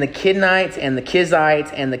 and the Kenites, and the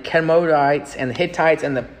Kizites, and the Chemodites, and the Hittites,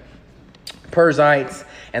 and the Perizzites,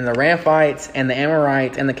 and the Ramphites, and the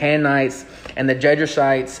Amorites, and the Canaanites, and the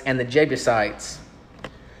Jebusites, and the Jebusites.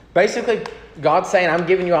 Basically, God's saying, I'm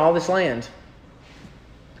giving you all this land.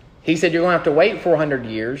 He said, you're going to have to wait 400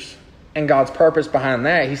 years. And God's purpose behind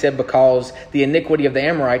that, he said, because the iniquity of the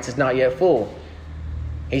Amorites is not yet full.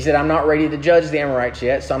 He said, I'm not ready to judge the Amorites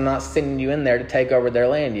yet, so I'm not sending you in there to take over their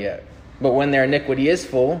land yet. But when their iniquity is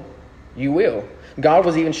full, you will. God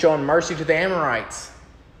was even showing mercy to the Amorites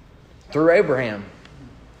through Abraham.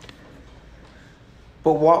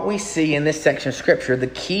 But what we see in this section of Scripture, the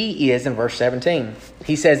key is in verse 17.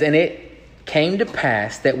 He says, and it came to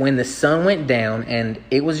pass that when the sun went down and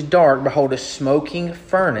it was dark, behold, a smoking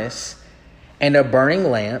furnace and a burning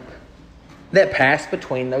lamp that passed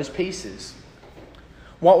between those pieces.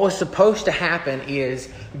 What was supposed to happen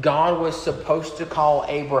is God was supposed to call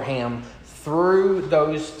Abraham through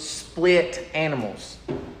those split animals.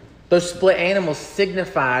 Those split animals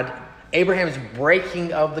signified Abraham's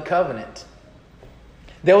breaking of the covenant.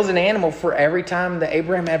 There was an animal for every time that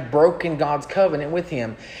Abraham had broken God's covenant with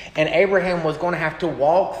him. And Abraham was going to have to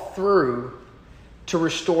walk through to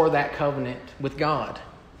restore that covenant with God.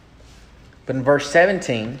 But in verse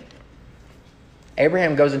 17,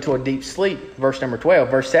 Abraham goes into a deep sleep. Verse number 12.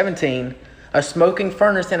 Verse 17, a smoking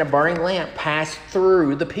furnace and a burning lamp passed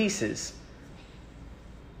through the pieces.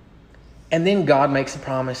 And then God makes a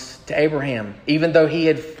promise to Abraham, even though he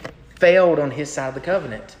had failed on his side of the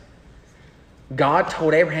covenant. God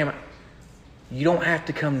told Abraham, you don't have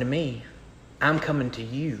to come to me. I'm coming to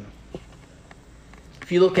you. If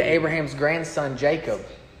you look at Abraham's grandson, Jacob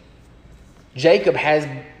has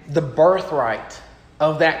the birthright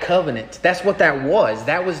of that covenant. That's what that was.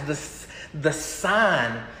 That was the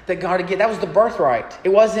sign that God had given. That was the birthright. It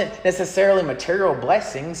wasn't necessarily material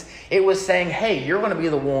blessings. It was saying, hey, you're going to be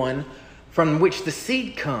the one from which the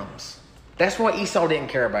seed comes. That's what Esau didn't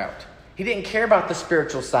care about. He didn't care about the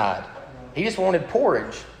spiritual side. He just wanted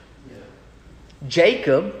porridge.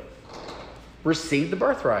 Jacob received the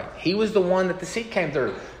birthright. He was the one that the seed came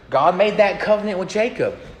through. God made that covenant with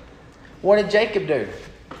Jacob. What did Jacob do?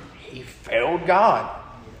 He failed God.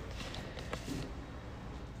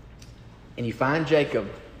 And you find Jacob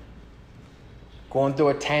going through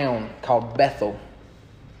a town called Bethel.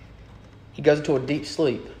 He goes into a deep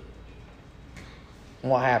sleep. And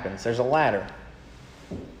what happens? There's a ladder.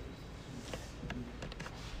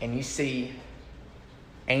 And you see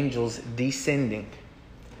angels descending.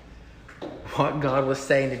 What God was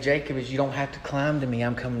saying to Jacob is, you don't have to climb to me,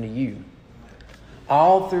 I'm coming to you.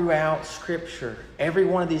 All throughout Scripture, every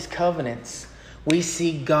one of these covenants, we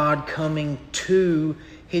see God coming to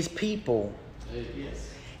his people. Yes.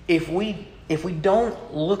 If we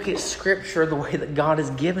don't look at Scripture the way that God has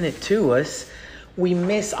given it to us, we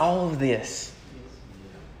miss all of this.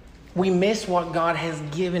 We miss what God has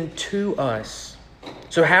given to us.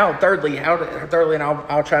 So thirdly, and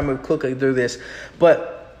I'll try to move quickly through this,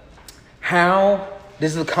 but how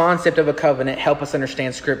does the concept of a covenant help us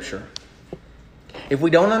understand Scripture? If we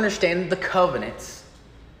don't understand the covenants,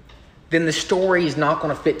 then the story is not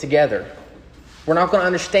going to fit together. We're not going to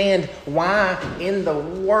understand why in the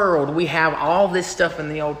world we have all this stuff in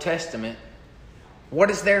the Old Testament. What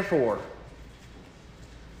it's there for?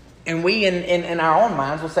 And we, in our own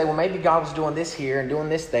minds, will say, well, maybe God was doing this here and doing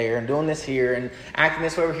this there and doing this here and acting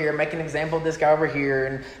this way over here, making an example of this guy over here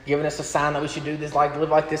and giving us a sign that we should do this, like live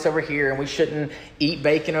like this over here, and we shouldn't eat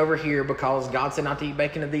bacon over here because God said not to eat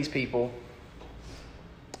bacon to these people.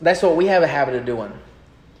 That's what we have a habit of doing.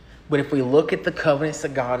 But if we look at the covenants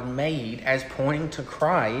that God made as pointing to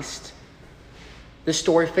Christ, the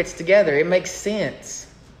story fits together. It makes sense.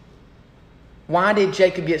 Why did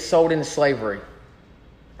Jacob get sold into slavery?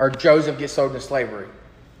 Or Joseph get sold into slavery?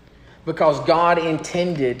 Because God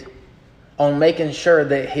intended on making sure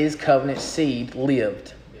that his covenant seed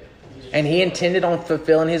lived. And he intended on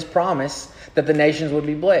fulfilling his promise that the nations would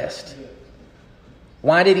be blessed.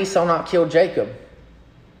 Why did Esau not kill Jacob?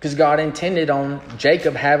 Because God intended on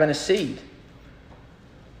Jacob having a seed.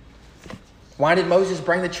 Why did Moses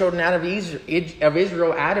bring the children of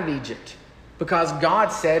Israel out of Egypt? Because God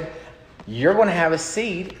said, you're going to have a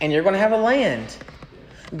seed and you're going to have a land.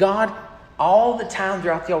 God, all the time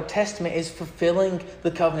throughout the Old Testament, is fulfilling the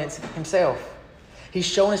covenants himself. He's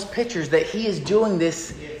showing us pictures that he is doing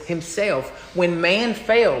this himself. When man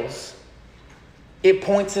fails, it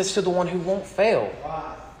points us to the one who won't fail.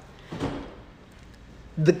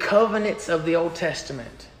 The covenants of the Old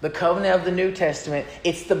Testament, the covenant of the New Testament,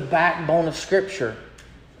 it's the backbone of Scripture.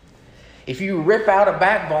 If you rip out a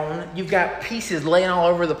backbone, you've got pieces laying all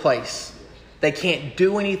over the place. They can't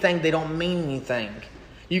do anything. They don't mean anything.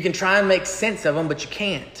 You can try and make sense of them, but you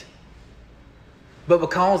can't. But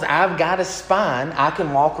because I've got a spine, I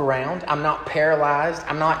can walk around. I'm not paralyzed.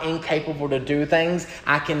 I'm not incapable to do things.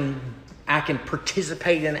 I can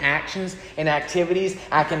participate in actions and activities.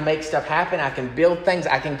 I can make stuff happen. I can build things.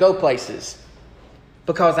 I can go places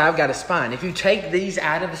because I've got a spine. If you take these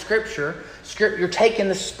out of the Scripture, you're taking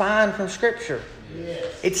the spine from Scripture.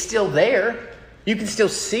 Yes. It's still there. You can still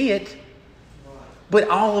see it. But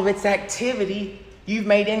all of its activity, you've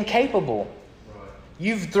made incapable. Right.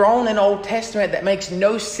 You've thrown an Old Testament that makes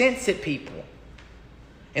no sense at people.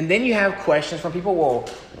 And then you have questions from people, well,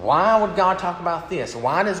 why would God talk about this?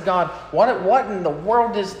 Why does God, what in the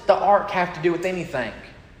world does the ark have to do with anything?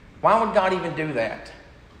 Why would God even do that?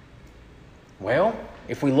 Well,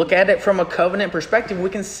 if we look at it from a covenant perspective, we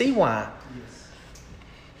can see why. Yes.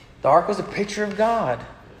 The ark was a picture of God,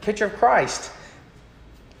 a picture of Christ.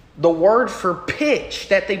 The word for pitch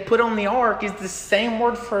that they put on the ark is the same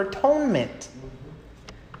word for atonement.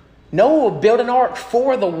 Noah built an ark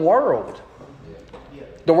for the world.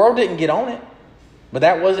 The world didn't get on it, but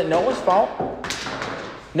that wasn't Noah's fault.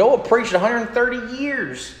 Noah preached 130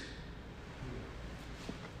 years.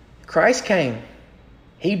 Christ came.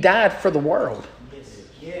 He died for the world.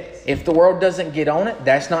 If the world doesn't get on it,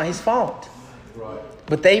 that's not his fault.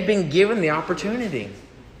 But they've been given the opportunity.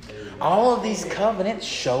 All of these covenants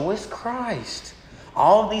show us Christ.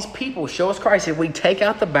 All of these people show us Christ. If we take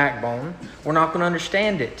out the backbone, we're not going to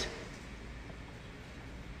understand it.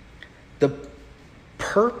 The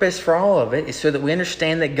purpose for all of it is so that we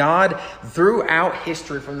understand that God, throughout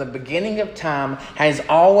history, from the beginning of time, has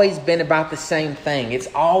always been about the same thing. It's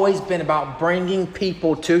always been about bringing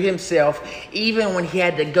people to himself, even when he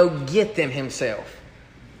had to go get them himself.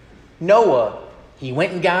 Noah, he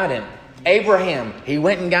went and got him. Abraham, he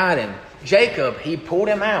went and got him. Jacob, he pulled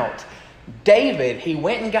him out. David, he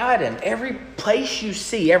went and got him. Every place you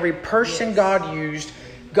see, every person God used,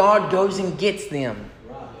 God goes and gets them.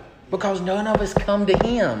 Because none of us come to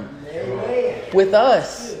him. With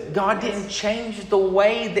us, God didn't change the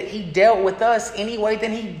way that he dealt with us any way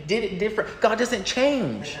than he did it different. God doesn't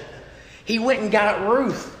change. He went and got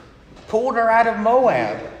Ruth, pulled her out of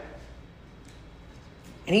Moab.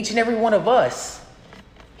 And each and every one of us,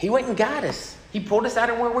 he went and got us. He pulled us out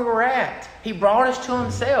of where we were at. He brought us to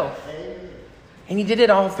himself. And he did it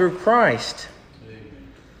all through Christ.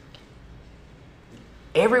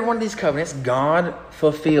 Every one of these covenants, God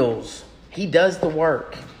fulfills. He does the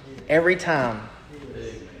work every time.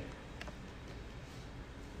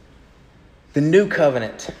 The new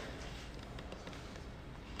covenant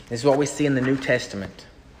is what we see in the New Testament.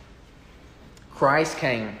 Christ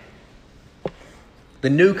came. The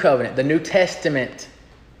new covenant, the New Testament,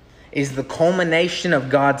 is the culmination of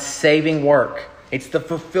God's saving work. It's the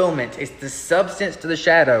fulfillment. It's the substance to the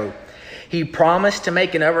shadow. He promised to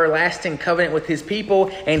make an everlasting covenant with his people,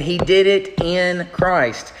 and he did it in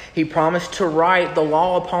Christ. He promised to write the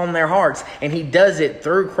law upon their hearts, and he does it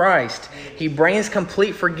through Christ. He brings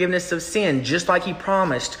complete forgiveness of sin, just like he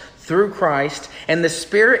promised, through Christ. And the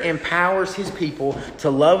Spirit empowers his people to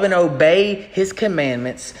love and obey his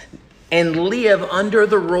commandments and live under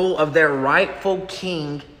the rule of their rightful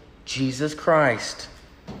King, Jesus Christ.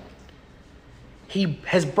 He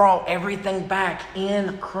has brought everything back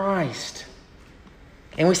in Christ.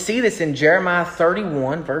 And we see this in Jeremiah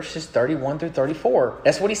 31, verses 31 through 34.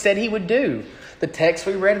 That's what he said he would do. The text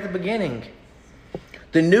we read at the beginning.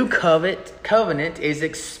 The new covenant is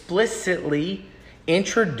explicitly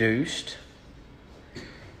introduced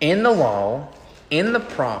in the law in the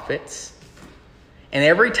prophets, and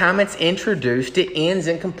every time it's introduced, it ends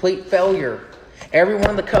in complete failure. Every one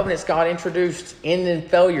of the covenants God introduced ended in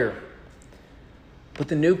failure. But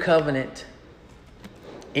the new covenant,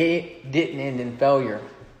 it didn't end in failure.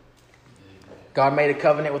 God made a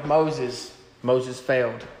covenant with Moses. Moses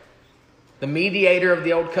failed. The mediator of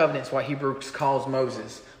the old covenant is what Hebrews calls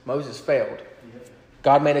Moses. Moses failed.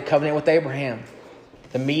 God made a covenant with Abraham.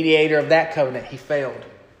 The mediator of that covenant, he failed.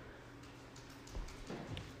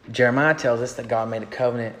 Jeremiah tells us that God made a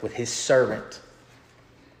covenant with his servant.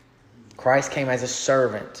 Christ came as a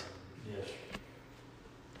servant. Yes.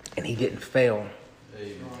 And he didn't fail.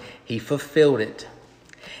 Amen. He fulfilled it.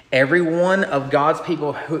 Every one of God's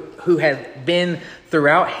people who had been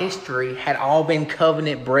throughout history had all been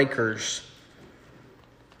covenant breakers.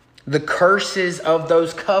 The curses of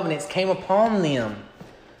those covenants came upon them.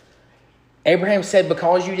 Abraham said,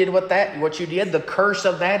 because you did what you did, the curse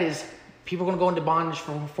of that is people are going to go into bondage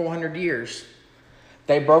for 400 years.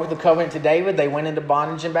 They broke the covenant to David, they went into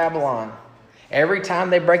bondage in Babylon. Every time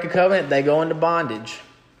they break a covenant, they go into bondage.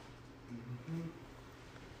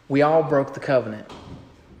 We all broke the covenant.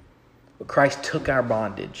 But Christ took our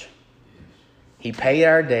bondage. He paid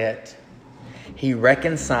our debt. He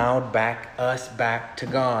reconciled us back to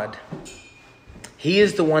God. He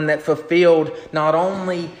is the one that fulfilled not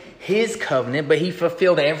only his covenant, but he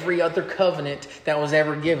fulfilled every other covenant that was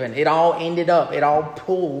ever given. It all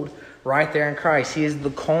pulled right there in Christ. He is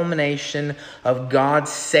the culmination of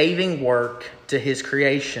God's saving work to his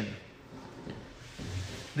creation.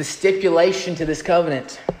 The stipulation to this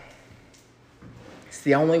covenant, it's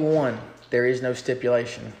the only one. There is no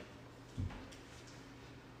stipulation.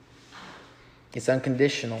 It's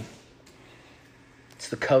unconditional. It's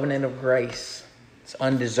the covenant of grace. It's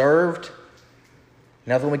undeserved.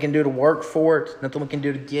 Nothing we can do to work for it. Nothing we can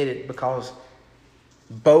do to get it, because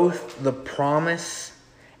both the promise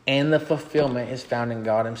and the fulfillment is found in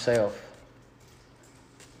God himself.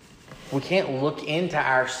 We can't look into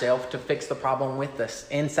ourselves to fix the problem with us,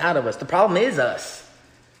 inside of us. The problem is us.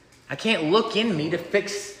 I can't look in me to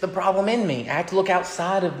fix the problem in me. I have to look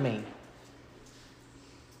outside of me.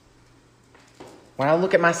 When I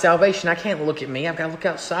look at my salvation, I can't look at me. I've got to look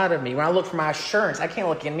outside of me. When I look for my assurance, I can't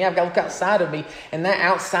look in me. I've got to look outside of me. And that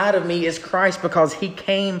outside of me is Christ, because he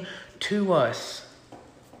came to us.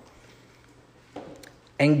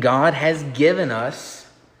 And God has given us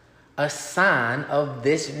a sign of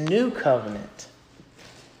this new covenant.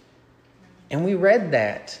 And we read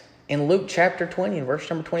that in Luke chapter 20 and verse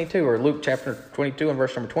number 22, or Luke chapter 22 and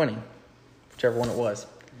verse number 20, whichever one it was.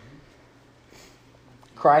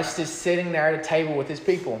 Christ is sitting there at a table with his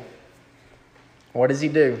people. What does he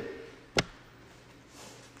do?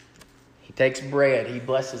 He takes bread, he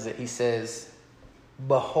blesses it, he says,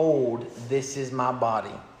 "Behold, this is my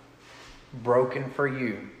body, broken for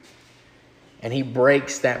you." And he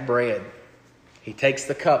breaks that bread. He takes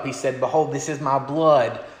the cup, he said, "Behold, this is my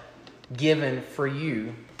blood given for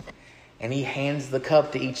you." And he hands the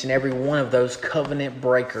cup to each and every one of those covenant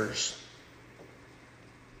breakers.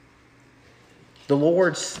 The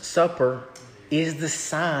Lord's Supper is the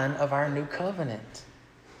sign of our new covenant.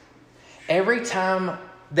 Every time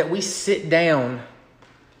that we sit down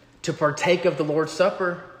to partake of the Lord's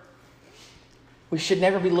Supper, we should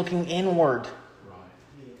never be looking inward.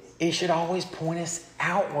 It should always point us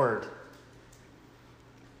outward.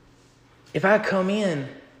 If I come in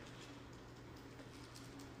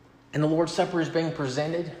and the Lord's Supper is being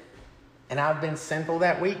presented and I've been sinful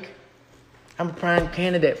that week, I'm a prime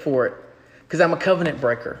candidate for it, because I'm a covenant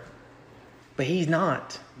breaker. But he's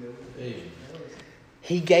not.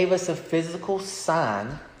 He gave us a physical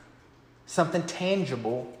sign, something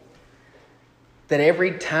tangible, that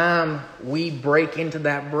every time we break into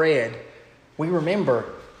that bread, we remember,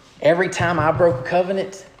 every time I broke a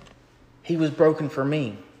covenant, he was broken for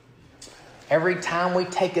me. Every time we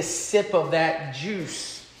take a sip of that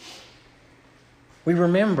juice, we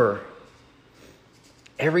remember,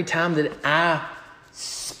 every time that I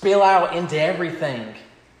spill out into everything,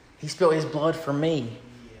 he spilled his blood for me.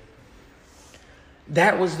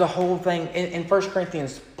 That was the whole thing. In 1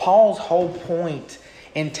 Corinthians, Paul's whole point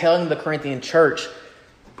in telling the Corinthian church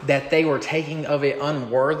that they were taking of it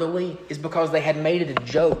unworthily is because they had made it a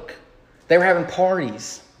joke. They were having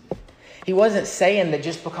parties. He wasn't saying that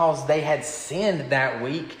just because they had sinned that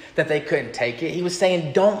week that they couldn't take it. He was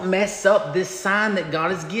saying, don't mess up this sign that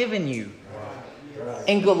God has given you.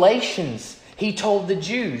 In Galatians, he told the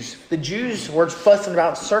Jews were fussing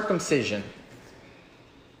about circumcision.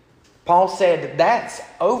 Paul said, that's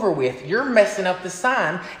over with. You're messing up the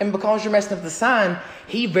sign. And because you're messing up the sign,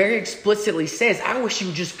 he very explicitly says, I wish you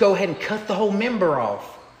would just go ahead and cut the whole member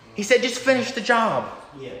off. He said, just finish the job.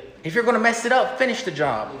 Yeah. If you're going to mess it up, finish the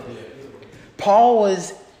job. Paul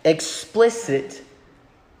was explicit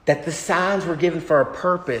that the signs were given for a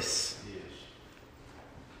purpose.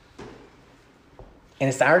 And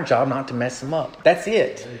it's our job not to mess them up. That's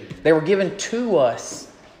it. They were given to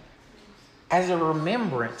us as a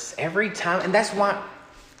remembrance every time. And that's why,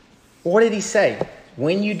 what did he say?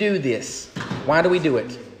 When you do this, why do we do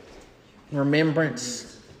it? In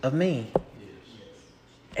remembrance of me.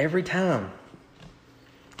 Every time.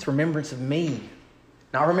 It's remembrance of me.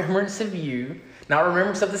 Not remembrance of you. Not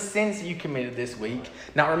remembrance of the sins that you committed this week.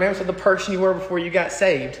 Not remembrance of the person you were before you got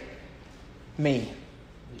saved. Me.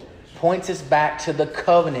 Points us back to the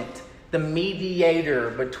covenant. The mediator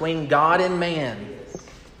between God and man.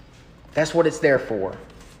 That's what it's there for.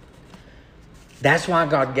 That's why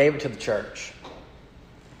God gave it to the church.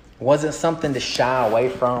 It wasn't something to shy away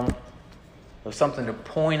from. It was something to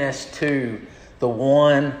point us to the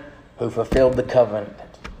one who fulfilled the covenant.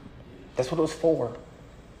 That's what it was for.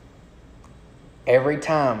 Every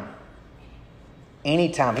time.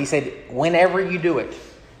 Anytime. He said, whenever you do it.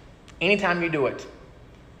 Anytime you do it.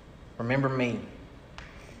 Remember me.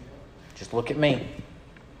 Just look at me.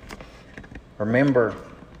 Remember.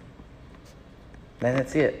 And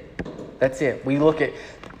that's it. That's it. We look at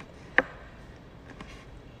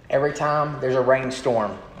every time there's a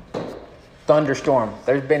rainstorm, thunderstorm.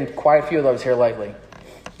 There's been quite a few of those here lately.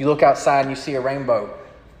 You look outside and you see a rainbow.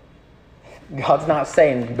 God's not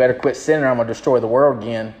saying you better quit sinning or I'm going to destroy the world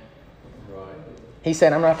again. Right. He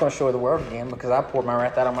said, I'm not going to destroy the world again because I poured my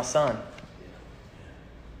wrath out on my son.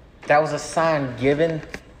 That was a sign given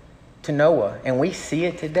to Noah, and we see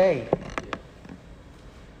it today.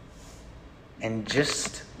 And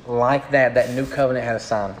just like that, that new covenant had a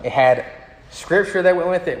sign. It had scripture that went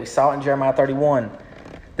with it. We saw it in Jeremiah 31.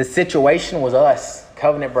 The situation was us,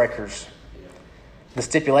 covenant breakers. The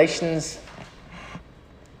stipulations,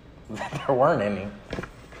 there weren't any.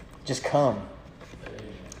 Just come.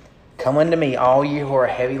 Come unto me, all you who are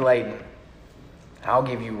heavy laden. I'll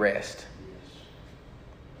give you rest.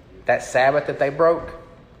 That Sabbath that they broke,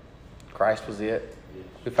 Christ was it.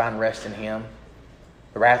 We find rest in Him.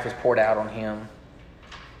 The wrath was poured out on Him.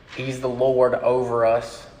 He's the Lord over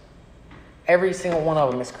us. Every single one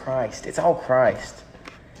of them is Christ. It's all Christ.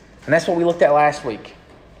 And that's what we looked at last week.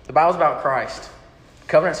 The Bible's about Christ. The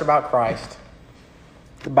covenant's about Christ.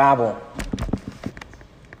 The Bible's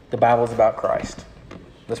about Christ.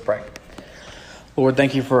 Let's pray. Lord,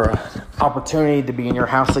 thank you for an opportunity to be in your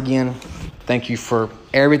house again. Thank you for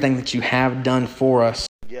everything that you have done for us.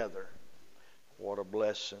 Together. What a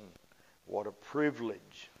blessing. What a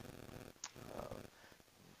privilege.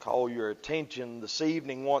 Call your attention this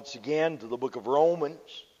evening once again to the book of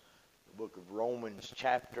Romans. The book of Romans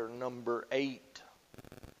chapter number 8.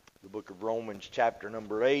 The book of Romans chapter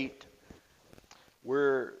number 8.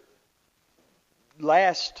 Where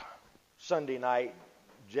last Sunday night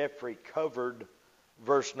Jeffrey covered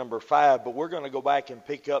verse number 5, but we're going to go back and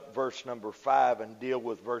pick up verse number 5 and deal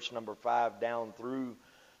with verse number 5 down through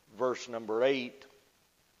verse number 8.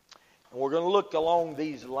 And we're going to look along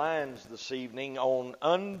these lines this evening on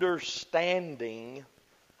understanding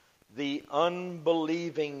the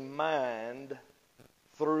unbelieving mind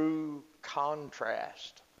through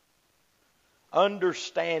contrast.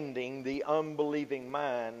 Understanding the unbelieving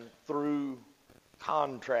mind through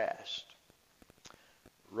contrast.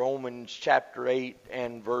 Romans chapter 8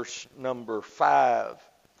 and verse number 5.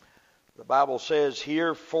 The Bible says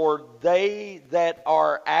here, for they that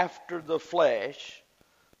are after the flesh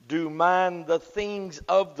do mind the things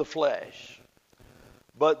of the flesh,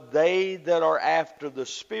 but they that are after the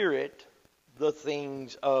Spirit, the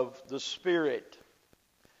things of the Spirit.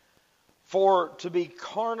 For to be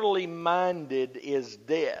carnally minded is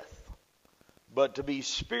death, but to be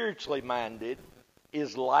spiritually minded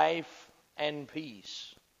is life and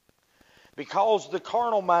peace. Because the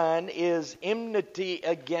carnal mind is enmity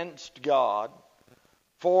against God,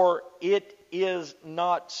 for it is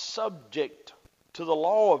not subject to the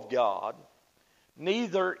law of God,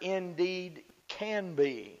 neither indeed can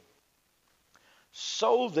be.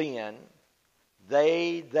 So then,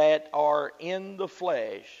 they that are in the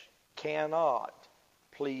flesh cannot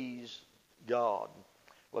please God.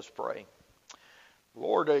 Let's pray.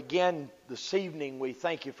 Lord, again this evening we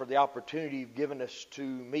thank you for the opportunity you've given us to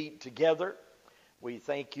meet together. We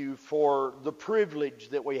thank you for the privilege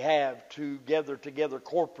that we have to gather together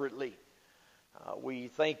corporately. We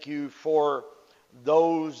thank you for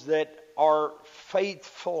those that are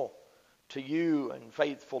faithful to you and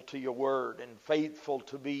faithful to your word and faithful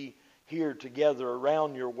to be here together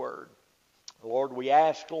around your word. Lord, we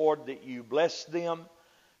ask, Lord, that you bless them,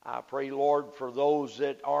 I pray, Lord, for those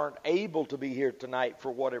that aren't able to be here tonight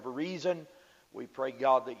for whatever reason. We pray,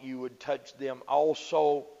 God, that you would touch them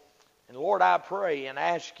also. And Lord, I pray and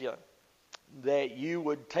ask you that you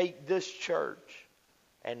would take this church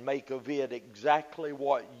and make of it exactly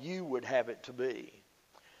what you would have it to be.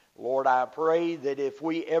 Lord, I pray that if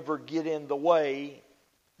we ever get in the way,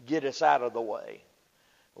 get us out of the way.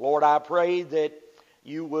 Lord, I pray that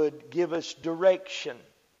you would give us direction.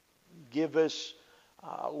 Give us,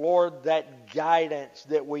 Lord, that guidance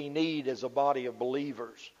that we need as a body of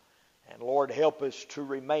believers. And Lord, help us to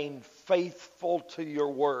remain faithful to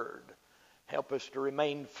your word. Help us to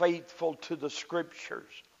remain faithful to the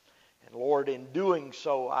Scriptures. And Lord, in doing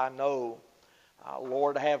so, I know,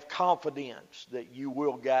 Lord, have confidence that you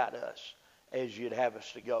will guide us as you'd have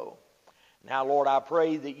us to go. Now, Lord, I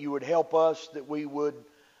pray that you would help us, that we would,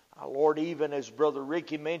 Lord, even as Brother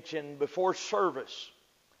Ricky mentioned before service,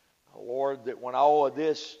 Lord, that when all of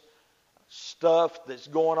this stuff that's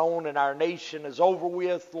going on in our nation is over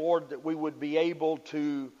with, Lord, that we would be able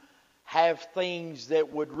to have things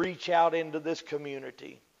that would reach out into this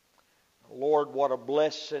community. Lord, what a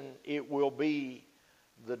blessing it will be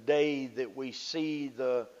the day that we see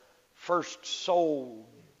the first soul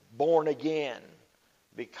born again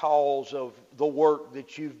because of the work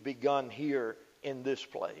that you've begun here in this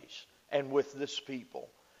place and with this people.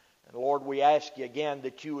 And Lord, we ask you again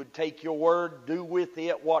that you would take your word, do with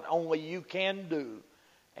it what only you can do,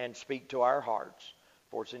 and speak to our hearts.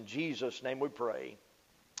 For it's in Jesus' name we pray.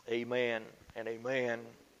 Amen and amen.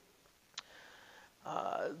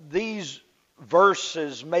 These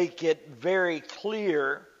verses make it very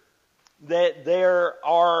clear that there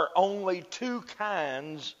are only two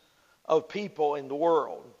kinds of people in the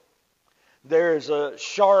world. There's a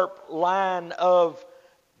sharp line of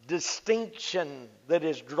distinction that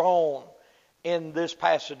is drawn in this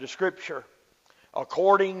passage of Scripture.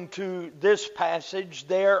 According to this passage,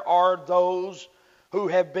 there are those who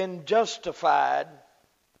have been justified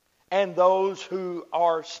and those who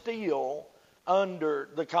are still under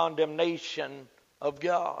the condemnation of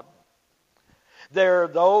God. There are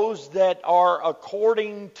those that are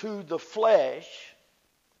according to the flesh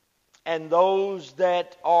and those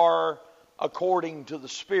that are according to the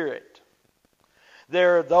Spirit.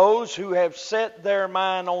 There are those who have set their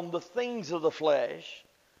mind on the things of the flesh,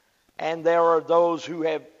 and there are those who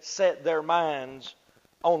have set their minds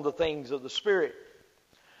on the things of the Spirit.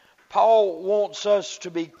 Paul wants us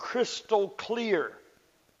to be crystal clear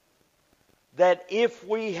that if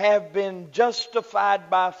we have been justified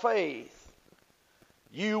by faith,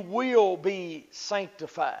 you will be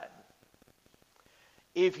sanctified.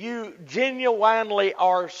 If you genuinely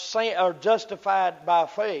are justified by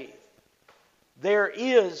faith, there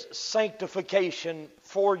is sanctification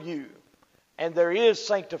for you. And there is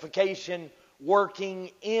sanctification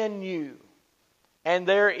working in you. And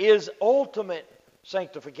there is ultimate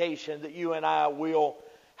sanctification that you and I will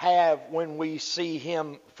have when we see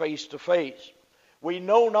Him face to face. We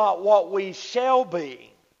know not what we shall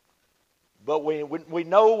be, but we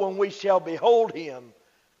know when we shall behold Him,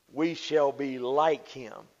 we shall be like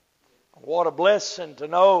Him. What a blessing to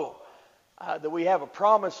know that we have a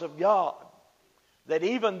promise of God, that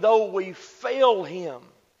even though we fail Him,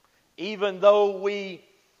 even though we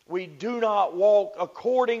do not walk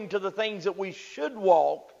according to the things that we should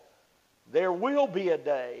walk, there will be a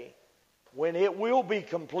day when it will be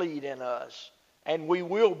complete in us and we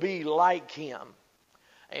will be like Him.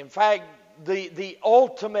 In fact, the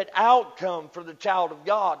ultimate outcome for the child of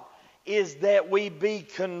God is that we be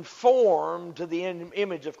conformed to the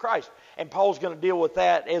image of Christ. And Paul's going to deal with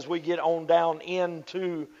that as we get on down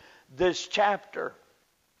into this chapter.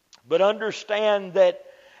 But understand that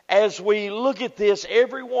as we look at this,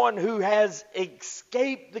 everyone who has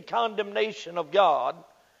escaped the condemnation of God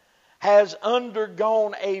has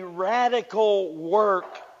undergone a radical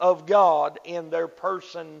work of God in their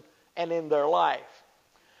person and in their life.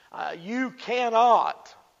 You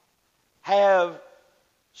cannot have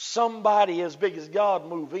somebody as big as God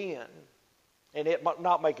move in and it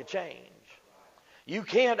not make a change. You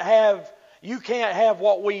can't have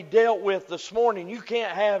what we dealt with this morning. You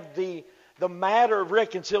can't have the matter of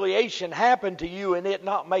reconciliation happen to you and it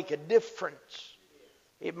not make a difference.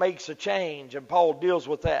 It makes a change, and Paul deals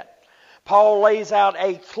with that. Paul lays out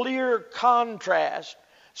a clear contrast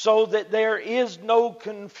so that there is no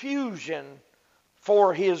confusion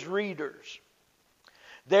for his readers.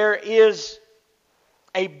 There is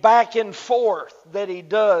a back and forth that he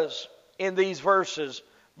does in these verses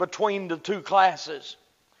between the two classes.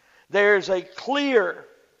 There's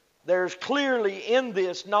clearly in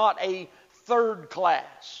this not a third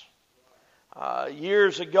class.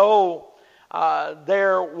 Years ago,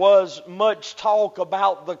 there was much talk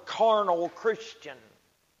about the carnal Christian.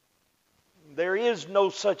 There is no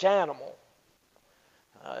such animal.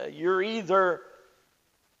 You're either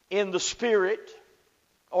in the Spirit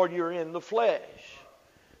or you're in the flesh.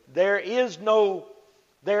 There is no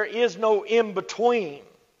in between.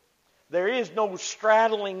 There is no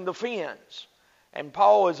straddling the fence. And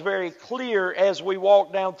Paul is very clear as we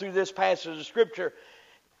walk down through this passage of Scripture.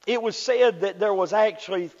 It was said that there was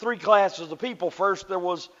actually three classes of people. First, there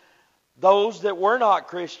was those that were not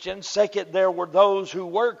Christians. Second, there were those who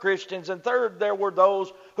were Christians. And third, there were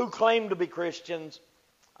those who claimed to be Christians,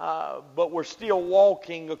 but were still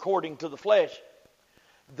walking according to the flesh.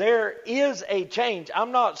 There is a change.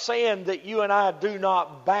 I'm not saying that you and I do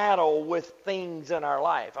not battle with things in our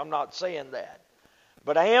life. I'm not saying that.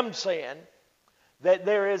 But I am saying that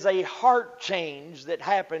there is a heart change that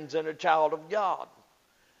happens in a child of God.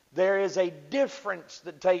 There is a difference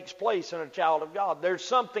that takes place in a child of God. There's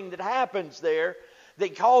something that happens there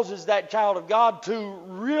that causes that child of God to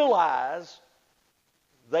realize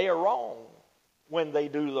they are wrong when they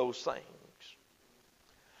do those things.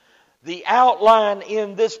 The outline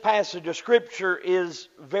in this passage of Scripture is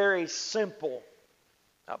very simple.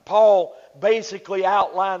 Paul basically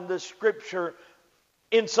outlined this Scripture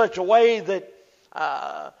in such a way that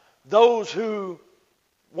those who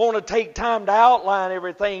want to take time to outline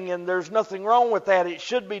everything, and there's nothing wrong with that, it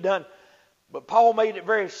should be done. But Paul made it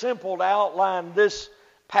very simple to outline this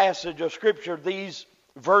passage of Scripture, these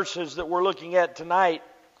verses that we're looking at tonight.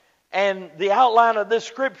 And the outline of this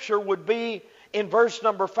Scripture would be, in verse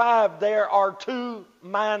number 5, there are two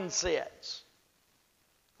mindsets.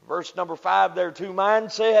 Verse number 5, there are two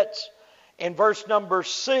mindsets. In verse number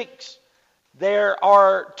 6, there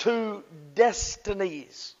are two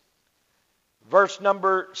destinies. Verse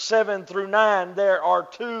number 7 through 9, there are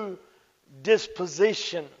two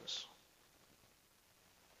dispositions.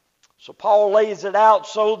 So Paul lays it out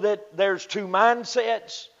so that there's two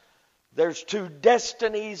mindsets, there's two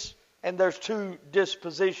destinies, and there's two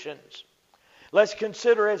dispositions. Let's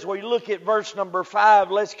consider, as we look at verse number 5,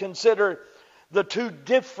 let's consider the two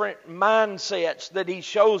different mindsets that he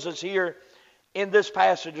shows us here in this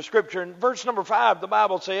passage of Scripture. In verse number 5, the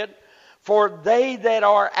Bible said, "For they that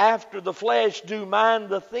are after the flesh do mind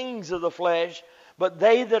the things of the flesh, but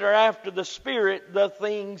they that are after the Spirit, the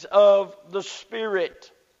things of the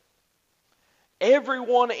Spirit."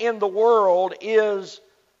 Everyone in the world is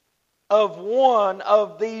of one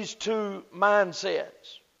of these two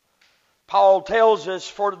mindsets. Paul tells us,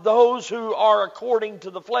 for those who are according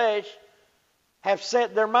to the flesh have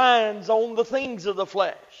set their minds on the things of the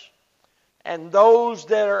flesh. And those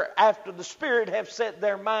that are after the Spirit have set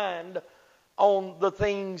their mind on the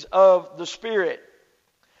things of the Spirit.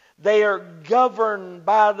 They are governed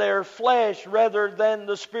by their flesh rather than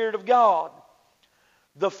the Spirit of God.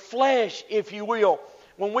 The flesh, if you will,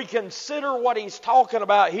 when we consider what he's talking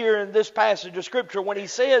about here in this passage of Scripture, when he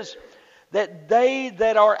says that they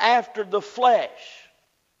that are after the flesh,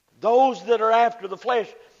 those that are after the flesh,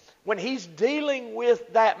 when he's dealing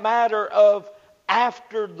with that matter of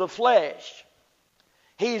after the flesh,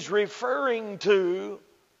 he's referring to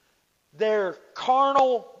their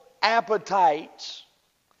carnal appetites,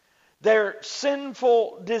 their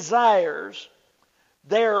sinful desires,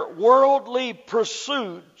 their worldly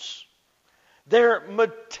pursuits, their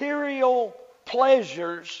material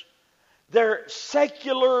pleasures, their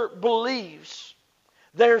secular beliefs,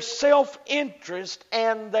 their self-interest,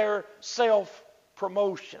 and their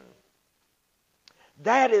self-promotion.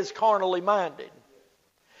 That is carnally minded.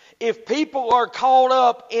 If people are caught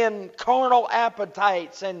up in carnal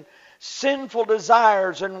appetites and sinful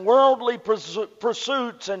desires and worldly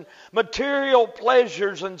pursuits and material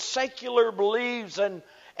pleasures and secular beliefs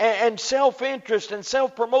and self-interest and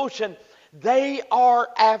self-promotion, they are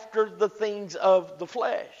after the things of the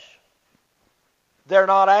flesh. They're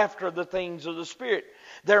not after the things of the Spirit.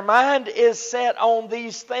 Their mind is set on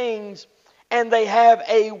these things, and they have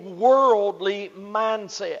a worldly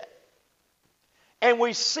mindset. And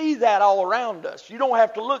we see that all around us. You don't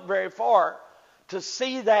have to look very far to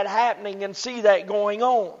see that happening and see that going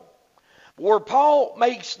on. Where Paul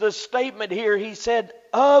makes the statement here, he said,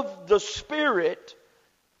 of the Spirit,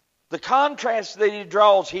 the contrast that he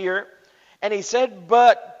draws here, and he said,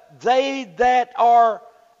 but they that are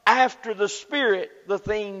after the Spirit, the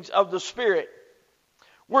things of the Spirit.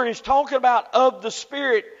 Where he's talking about of the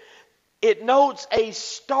Spirit, it notes a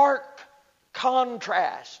stark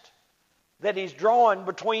contrast that he's drawing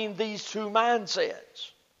between these two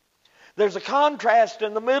mindsets. There's a contrast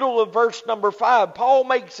in the middle of verse number 5. Paul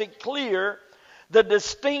makes it clear the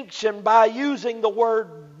distinction by using the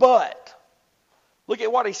word but. Look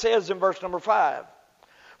at what he says in verse number 5.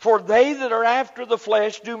 For they that are after the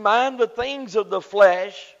flesh do mind the things of the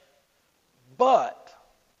flesh, but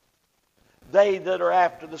they that are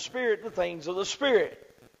after the Spirit, the things of the Spirit.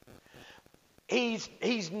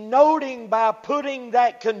 He's noting by putting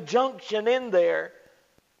that conjunction in there,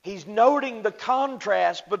 he's noting the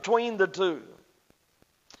contrast between the two.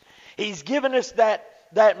 He's given us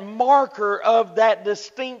that marker of that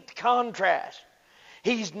distinct contrast.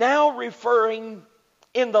 He's now referring,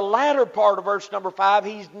 in the latter part of verse number 5,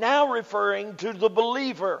 he's now referring to the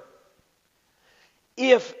believer.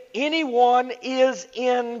 If anyone is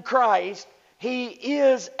in Christ, he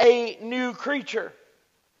is a new creature.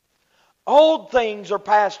 Old things are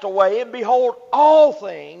passed away, and behold, all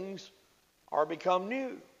things are become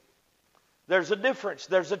new. There's a difference,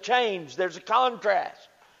 there's a change, there's a contrast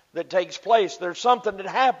that takes place. There's something that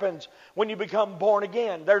happens when you become born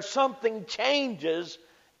again. There's something changes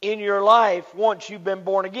in your life once you've been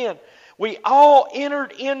born again. We all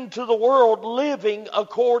entered into the world living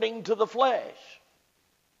according to the flesh.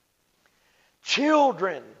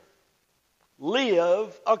 Children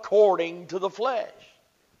live according to the flesh.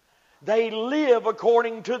 They live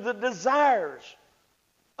according to the desires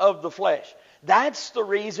of the flesh. That's the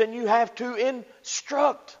reason you have to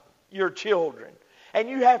instruct your children. And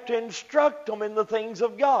you have to instruct them in the things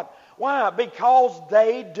of God. Why? Because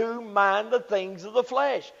they do mind the things of the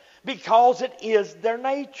flesh. Because it is their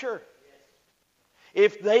nature.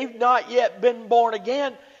 If they've not yet been born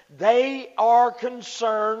again, they are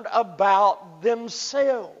concerned about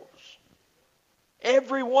themselves.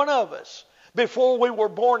 Every one of us. Before we were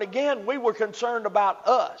born again, we were concerned about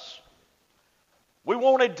us. We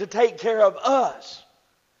wanted to take care of us.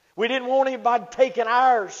 We didn't want anybody taking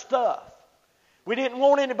our stuff. We didn't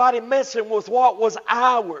want anybody messing with what was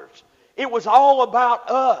ours. It was all about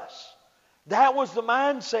us. That was the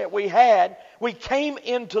mindset we had. We came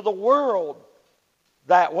into the world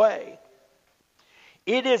that way.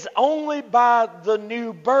 It is only by the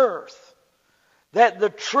new birth that the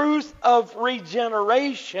truth of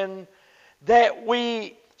regeneration that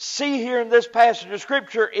we see here in this passage of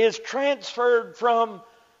Scripture is transferred from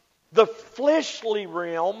the fleshly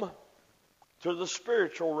realm to the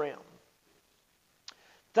spiritual realm.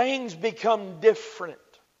 Things become different.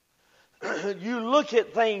 You look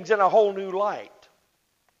at things in a whole new light.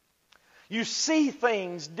 You see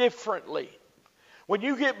things differently. When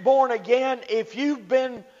you get born again, if you've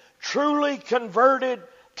been truly converted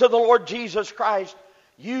to the Lord Jesus Christ,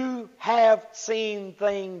 you have seen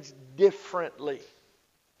things differently.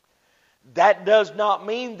 That does not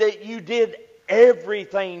mean that you did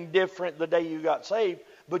everything different the day you got saved,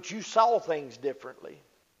 but you saw things differently.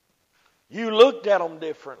 You looked at them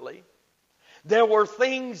differently. There were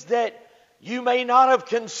things that you may not have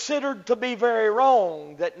considered to be very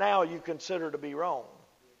wrong that now you consider to be wrong.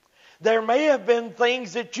 There may have been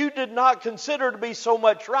things that you did not consider to be so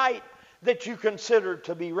much right that you consider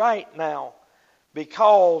to be right now,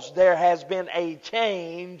 because there has been a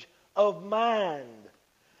change of mind.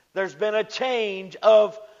 There's been a change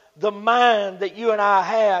of the mind that you and I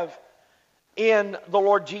have in the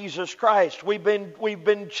Lord Jesus Christ. We've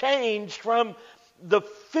been changed from the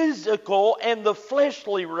physical and the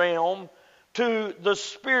fleshly realm to the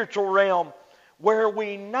spiritual realm, where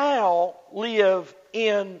we now live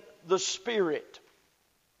in the Spirit.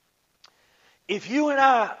 If you and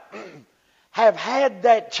I have had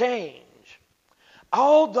that change,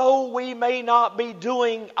 although we may not be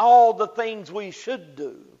doing all the things we should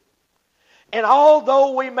do, and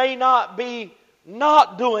although we may not be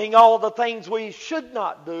not doing all the things we should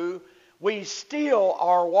not do, we still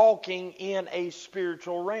are walking in a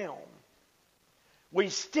spiritual realm. We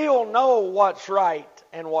still know what's right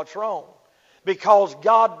and what's wrong, because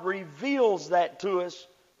God reveals that to us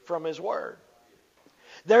from His Word.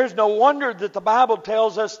 There's no wonder that the Bible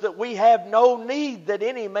tells us that we have no need that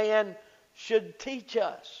any man should teach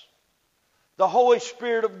us. The Holy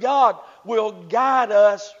Spirit of God will guide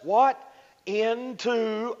us, what?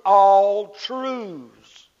 Into all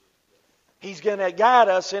truths. He's going to guide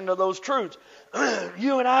us into those truths.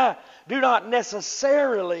 You and I do not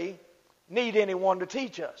necessarily need anyone to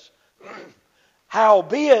teach us.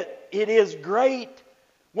 Howbeit, it is great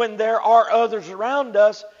when there are others around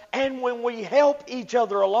us and when we help each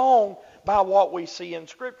other along by what we see in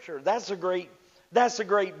Scripture. That's a great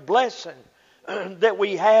blessing that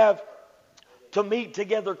we have to meet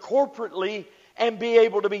together corporately and be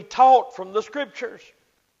able to be taught from the Scriptures.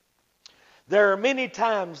 There are many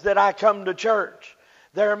times that I come to church.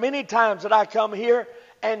 There are many times that I come here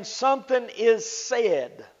and something is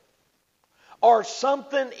said, or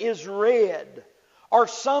something is read, or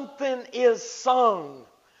something is sung,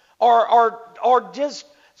 or just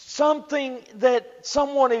something that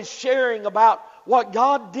someone is sharing about what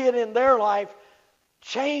God did in their life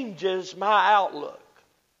changes my outlook.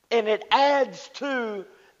 And it adds to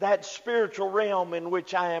that spiritual realm in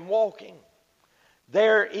which I am walking.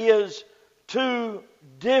 There is two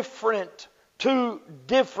different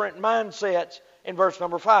mindsets in verse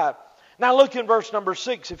number 5. Now look in verse number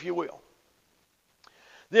 6, if you will.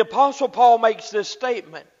 The Apostle Paul makes this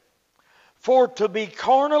statement. For to be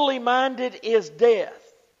carnally minded is death,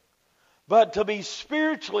 but to be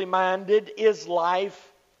spiritually minded is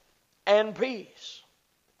life and peace.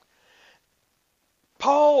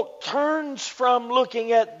 Paul turns from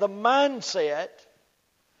looking at the mindset,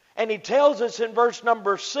 and he tells us in verse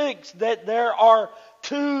number 6 that there are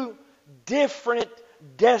two different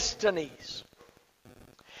destinies.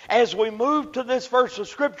 As we move to this verse of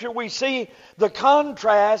Scripture, we see the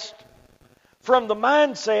contrast from the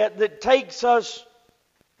mindset that takes us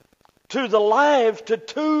to the lives to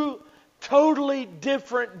two totally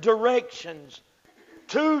different directions,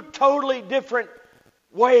 two totally different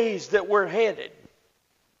ways that we're headed.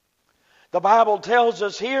 The Bible tells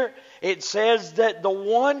us here, it says that the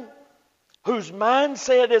one whose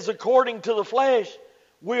mindset is according to the flesh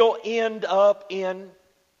will end up in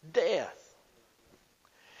death.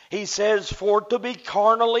 He says, for to be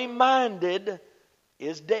carnally minded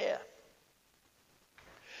is death.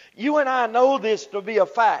 You and I know this to be a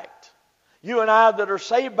fact. You and I that are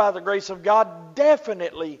saved by the grace of God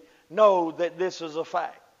definitely know that this is a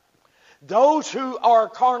fact. Those who are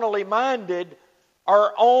carnally minded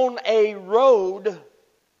are on a road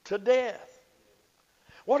to death.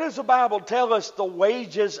 What does the Bible tell us the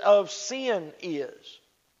wages of sin is?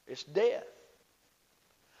 It's death.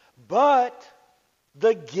 But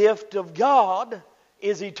the gift of God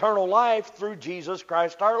is eternal life through Jesus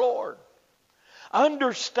Christ our Lord.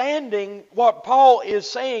 Understanding what Paul is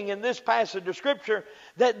saying in this passage of Scripture,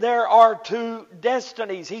 that there are two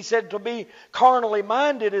destinies. He said to be carnally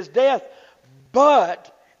minded is death,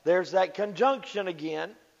 but, there's that conjunction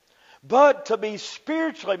again, but to be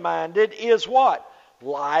spiritually minded is what?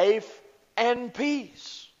 Life and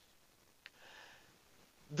peace.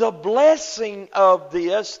 The blessing of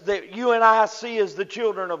this that you and I see as the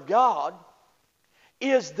children of God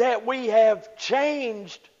is that we have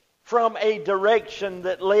changed from a direction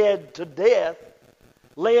that led to death,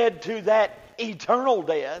 led to that eternal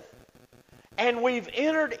death, and we've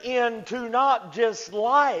entered into not just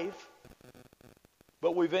life,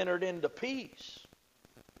 but we've entered into peace.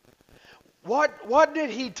 What did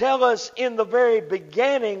he tell us in the very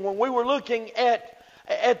beginning when we were looking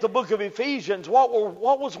at the book of Ephesians? What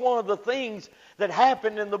was one of the things that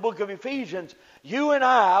happened in the book of Ephesians? You and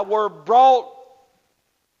I were brought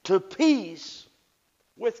to peace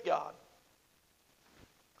with God.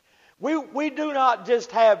 We do not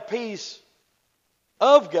just have peace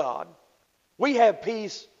of God, we have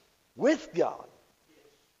peace with God.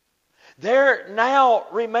 There now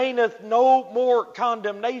remaineth no more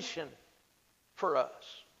condemnation for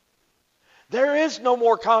us. There is no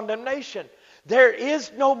more condemnation. There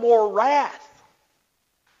is no more wrath.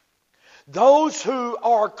 Those who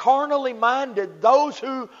are carnally minded, those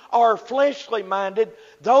who are fleshly minded,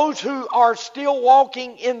 those who are still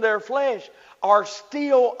walking in their flesh are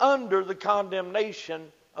still under the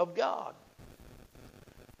condemnation of God.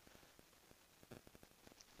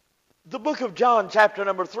 The book of John, chapter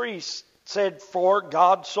number 3, said, for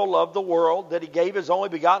God so loved the world that He gave His only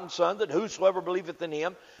begotten Son, that whosoever believeth in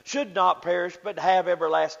Him should not perish but have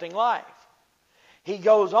everlasting life. He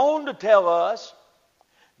goes on to tell us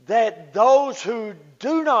that those who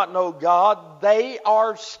do not know God, they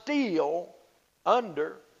are still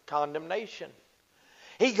under condemnation.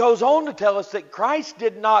 He goes on to tell us that Christ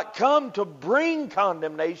did not come to bring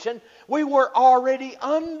condemnation. We were already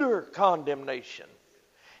under condemnation.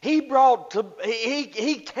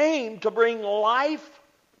 He came to bring life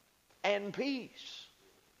and peace.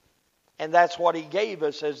 And that's what He gave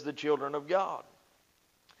us as the children of God.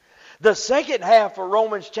 The second half of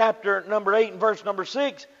Romans chapter number 8 and verse number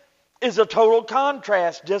 6 is a total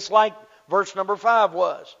contrast, just like verse number 5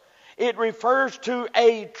 was. It refers to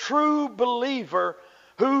a true believer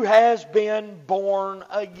who has been born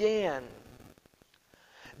again.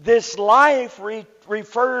 This life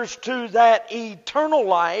refers to that eternal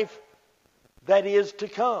life that is to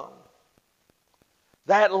come.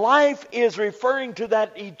 That life is referring to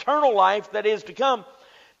that eternal life that is to come.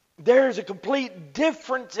 There's a complete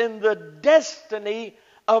difference in the destiny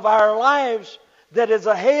of our lives that is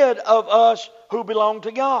ahead of us who belong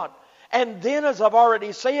to God. And then, as I've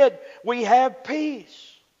already said, we have peace.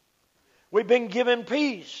 We've been given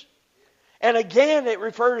peace. And again, it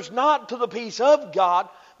refers not to the peace of God,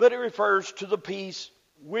 but it refers to the peace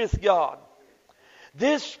with God.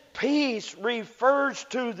 This peace refers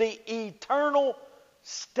to the eternal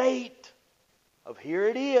state of, here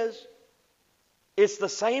it is. It's the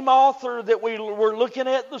same author that we were looking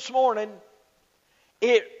at this morning.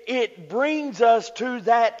 It brings us to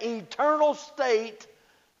that eternal state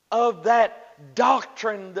of that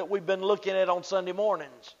doctrine that we've been looking at on Sunday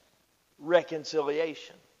mornings.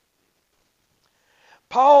 Reconciliation.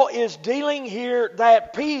 Paul is dealing here,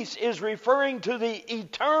 that peace is referring to the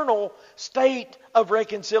eternal state of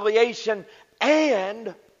reconciliation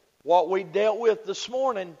and what we dealt with this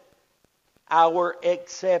morning, our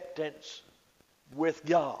acceptance with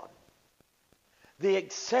God. The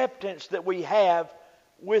acceptance that we have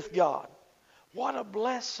with God. What a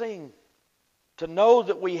blessing to know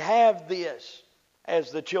that we have this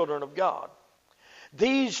as the children of God.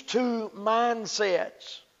 These two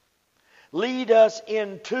mindsets lead us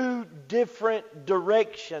in two different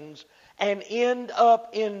directions and end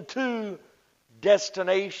up in two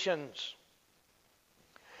destinations.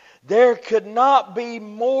 There could not be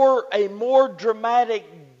a more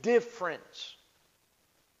dramatic difference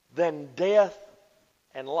than death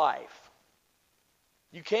and life.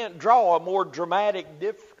 You can't draw a more dramatic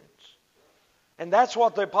difference. And that's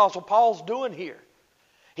what the Apostle Paul's doing here.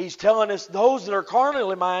 He's telling us those that are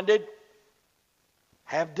carnally minded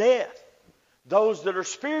have death. Those that are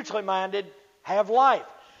spiritually minded have life.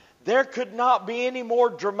 There could not be any more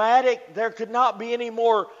dramatic, there could not be any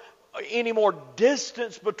more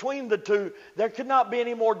distance between the two. There could not be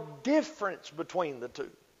any more difference between the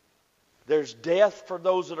two. There's death for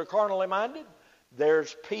those that are carnally minded.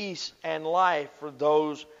 There's peace and life for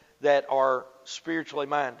those that are spiritually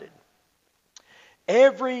minded.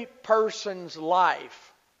 Every person's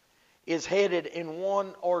life is headed in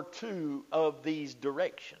one or two of these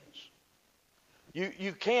directions.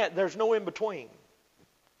 You can't, there's no in between.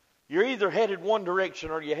 You're either headed one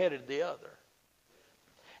direction or you're headed the other.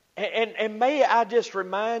 And may I just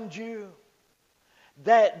remind you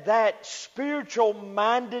that spiritual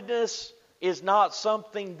mindedness is not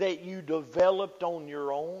something that you developed on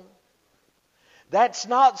your own. That's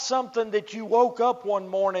not something that you woke up one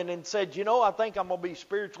morning and said, you know, I think I'm going to be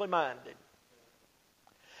spiritually minded.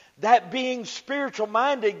 That being spiritual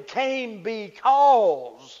minded came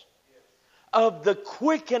because of the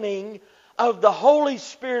quickening of the Holy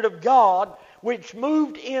Spirit of God, which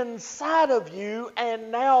moved inside of you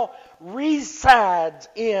and now resides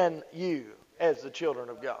in you as the children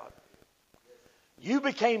of God. You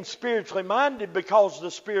became spiritually minded because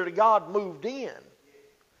the Spirit of God moved in.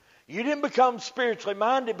 You didn't become spiritually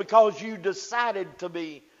minded because you decided to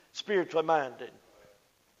be spiritually minded.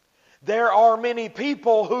 There are many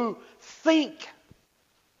people who think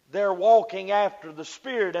they're walking after the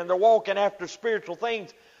Spirit and they're walking after spiritual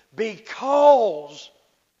things because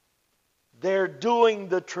they're doing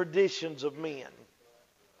the traditions of men.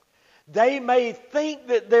 They may think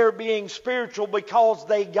that they're being spiritual because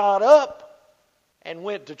they got up and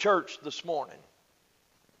went to church this morning.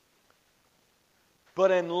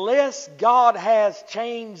 But unless God has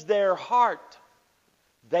changed their heart,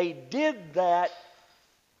 they did that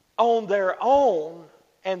on their own,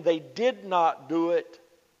 and they did not do it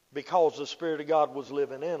because the Spirit of God was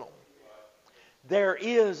living in them. There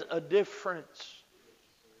is a difference.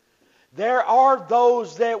 There are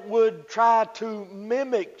those that would try to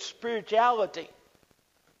mimic spirituality.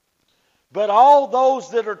 But all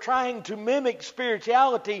those that are trying to mimic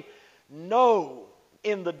spirituality know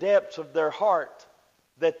in the depths of their heart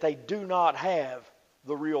that they do not have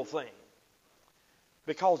the real thing.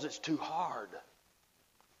 Because it's too hard.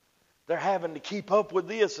 They're having to keep up with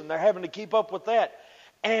this and they're having to keep up with that.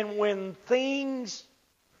 And when things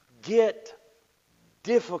get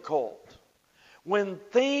difficult, when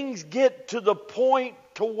things get to the point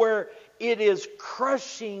to where it is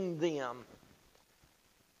crushing them,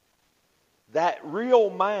 that real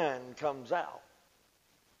mind comes out.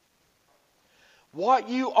 What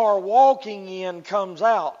you are walking in comes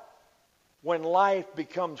out when life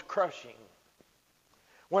becomes crushing.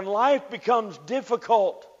 When life becomes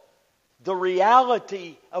difficult, the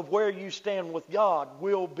reality of where you stand with God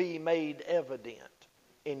will be made evident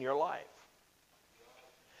in your life.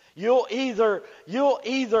 You'll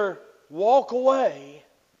either walk away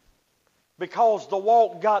because the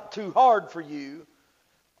walk got too hard for you,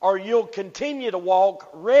 or you'll continue to walk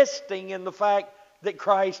resting in the fact that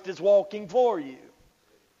Christ is walking for you.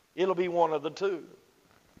 It'll be one of the two.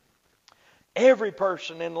 Every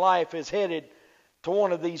person in life is headed to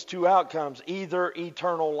one of these two outcomes, either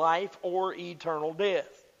eternal life or eternal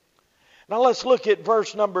death. Now let's look at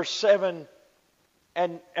verse number 7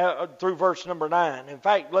 and through verse number 9. In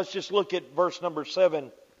fact, let's just look at verse number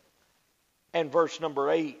 7 and verse number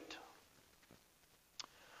 8.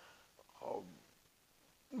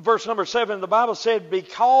 Verse number 7, the Bible said,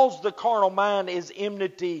 because the carnal mind is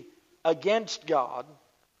enmity against God,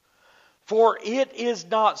 for it is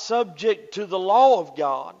not subject to the law of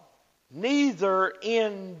God, neither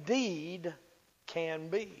indeed can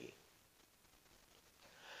be.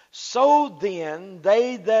 So then,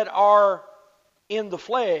 they that are in the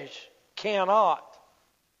flesh cannot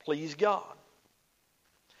please God.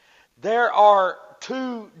 There are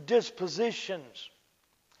two dispositions.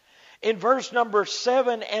 In verse number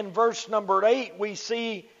 7 and verse number 8, we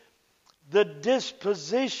see the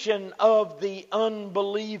disposition of the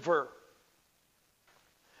unbeliever.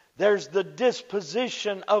 There's the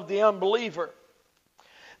disposition of the unbeliever.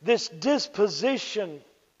 This disposition,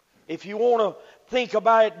 if you want to think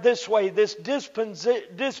about it this way, this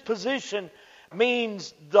disposition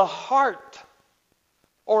means the heart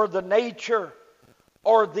or the nature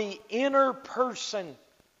or the inner person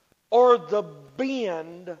or the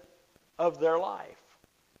bend of their life.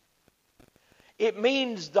 It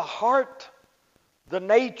means the heart, the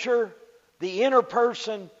nature, the inner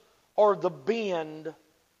person, or the bend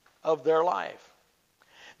of their life.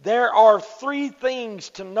 There are three things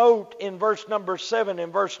to note in verse number 7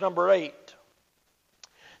 and verse number 8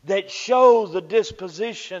 that show the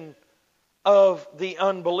disposition of the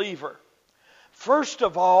unbeliever. First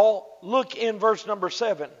of all, look in verse number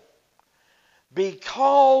 7.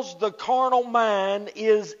 Because the carnal mind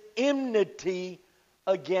is enmity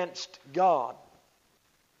against God.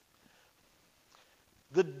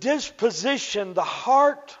 The disposition, the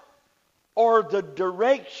heart, or the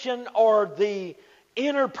direction, or the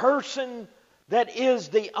inner person that is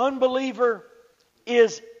the unbeliever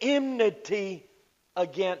is enmity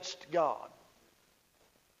against God.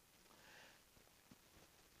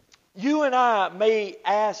 You and I may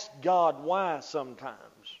ask God why sometimes.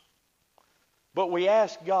 But we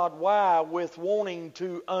ask God why with wanting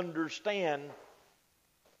to understand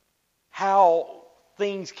how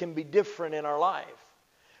things can be different in our life.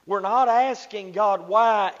 We're not asking God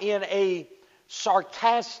why in a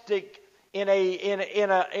sarcastic, in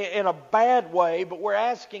a bad way, but we're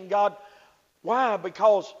asking God why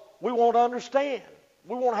because we want to understand.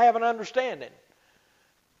 We want to have an understanding.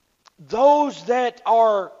 Those that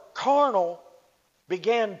are carnal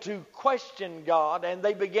began to question God, and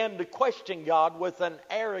they began to question God with an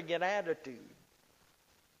arrogant attitude.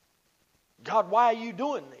 God, why are you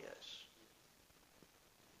doing this?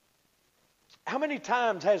 How many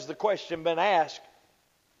times has the question been asked,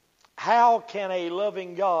 how can a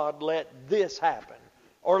loving God let this happen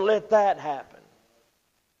or let that happen?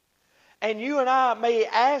 And you and I may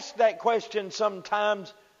ask that question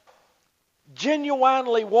sometimes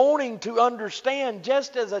genuinely wanting to understand,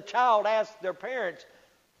 just as a child asks their parents,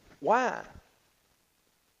 why?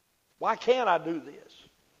 Why can't I do this?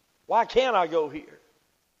 Why can't I go here?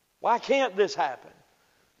 Why can't this happen?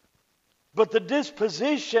 But the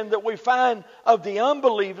disposition that we find of the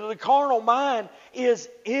unbeliever, the carnal mind, is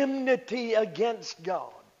enmity against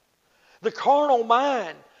God. The carnal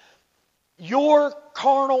mind, your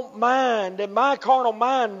carnal mind and my carnal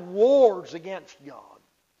mind wars against God.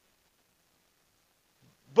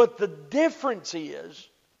 But the difference is,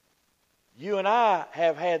 you and I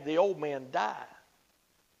have had the old man die,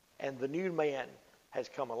 and the new man has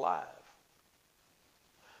come alive.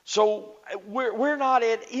 So we're not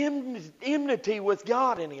at enmity with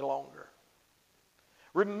God any longer.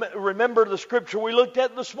 Remember the scripture we looked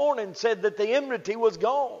at this morning said that the enmity was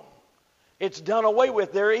gone. It's done away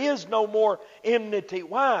with. There is no more enmity.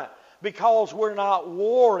 Why? Because we're not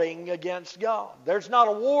warring against God. There's not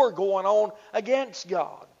a war going on against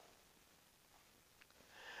God.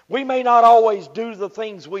 We may not always do the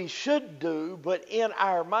things we should do, but in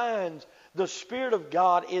our minds, the Spirit of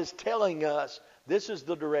God is telling us, this is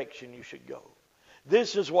the direction you should go.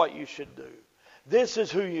 This is what you should do. This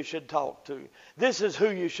is who you should talk to. This is who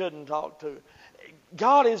you shouldn't talk to.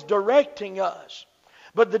 God is directing us.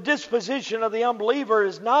 But the disposition of the unbeliever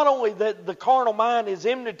is not only that the carnal mind is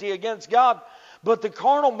enmity against God, but the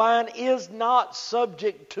carnal mind is not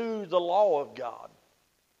subject to the law of God.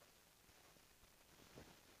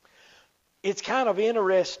 It's kind of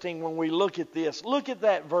interesting when we look at this. Look at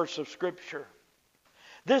that verse of Scripture.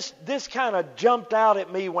 This kind of jumped out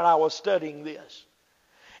at me when I was studying this.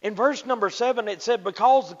 In verse number 7 it said,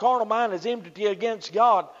 because the carnal mind is enmity against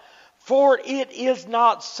God, for it is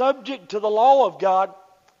not subject to the law of God.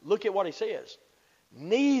 Look at what he says.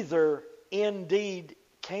 Neither indeed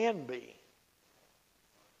can be.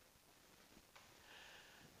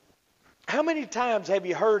 How many times have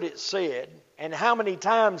you heard it said, And how many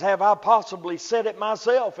times have I possibly said it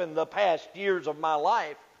myself in the past years of my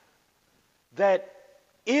life, that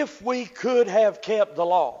if we could have kept the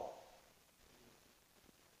law,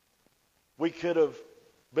 we could have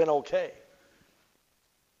been okay.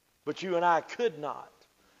 But you and I could not.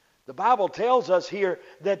 The Bible tells us here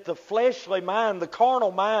that the fleshly mind, the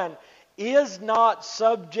carnal mind, is not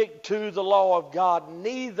subject to the law of God,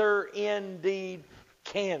 neither indeed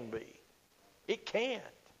can be. It can't.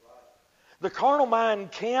 The carnal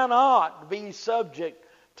mind cannot be subject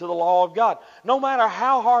to the law of God. No matter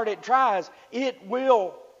how hard it tries, it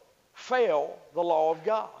will fail the law of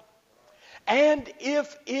God. And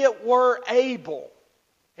if it were able,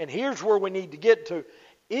 and here's where we need to get to,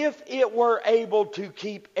 if it were able to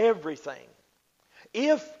keep everything,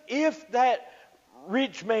 if that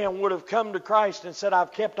rich man would have come to Christ and said,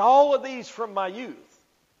 I've kept all of these from my youth.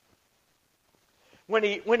 When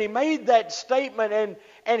he made that statement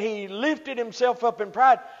and he lifted himself up in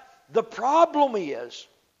pride, the problem is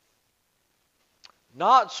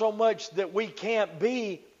not so much that we can't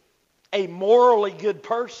be a morally good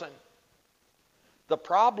person. The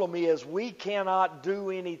problem is we cannot do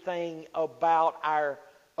anything about our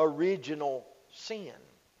original sin.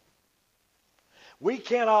 We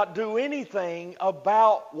cannot do anything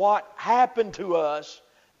about what happened to us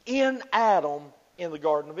in Adam in the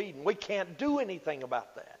Garden of Eden. We can't do anything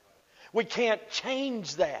about that. We can't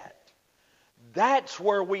change that. That's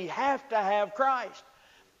where we have to have Christ.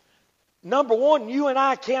 Number one, you and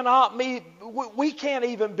I cannot be, we can't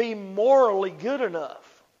even be morally good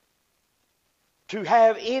enough to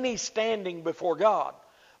have any standing before God.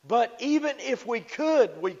 But even if we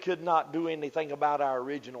could not do anything about our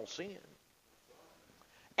original sin.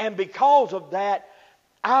 And because of that,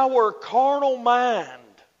 our carnal mind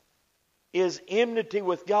is enmity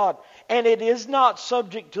with God. And it is not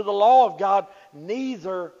subject to the law of God,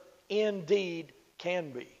 neither indeed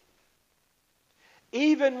can be.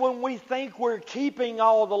 Even when we think we're keeping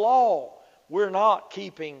all the law, we're not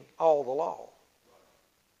keeping all the law.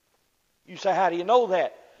 You say, how do you know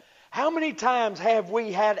that? How many times have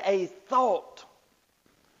we had a thought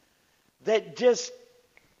that just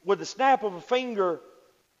with a snap of a finger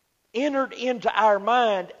entered into our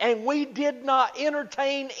mind, and we did not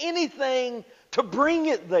entertain anything to bring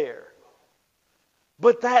it there?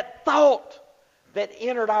 But that thought that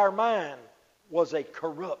entered our mind was a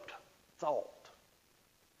corrupt thought.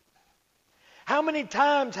 How many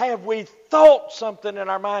times have we thought something in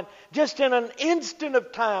our mind, just in an instant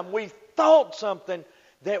of time, we thought something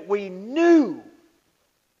that we knew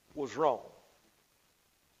was wrong?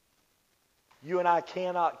 You and I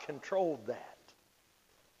cannot control that.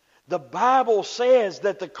 The Bible says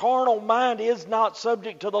that the carnal mind is not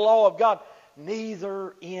subject to the law of God,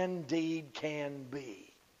 neither indeed can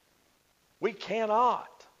be. We cannot.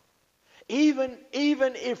 Even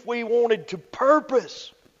if we wanted to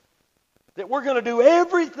purpose that we're going to do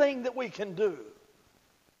everything that we can do,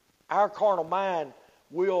 our carnal mind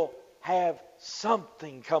will have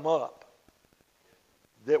something come up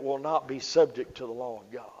that will not be subject to the law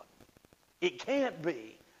of God. It can't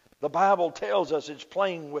be. The Bible tells us, it's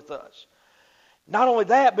plain with us. Not only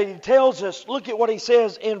that, but He tells us, look at what He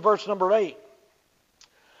says in verse number 8.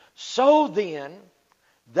 So then,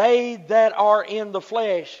 they that are in the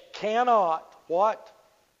flesh cannot, what?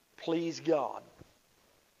 Please God.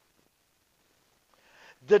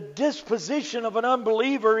 The disposition of an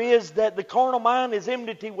unbeliever is that the carnal mind is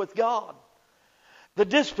enmity with God. The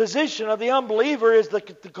disposition of the unbeliever is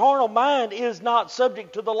that the carnal mind is not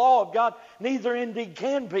subject to the law of God, neither indeed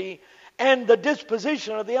can be. And the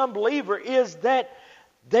disposition of the unbeliever is that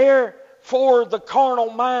therefore the carnal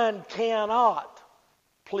mind cannot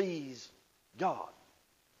please God.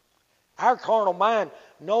 Our carnal mind,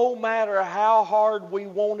 no matter how hard we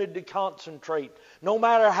wanted to concentrate, no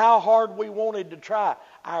matter how hard we wanted to try,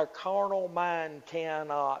 our carnal mind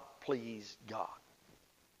cannot please God.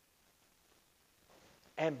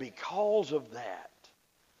 And because of that,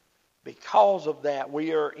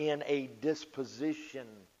 we are in a disposition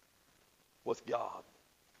with God.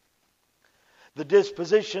 The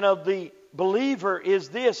disposition of the believer is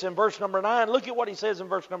this in verse number 9. Look at what he says in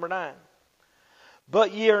verse number 9.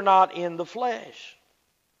 But ye are not in the flesh,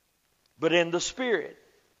 but in the Spirit.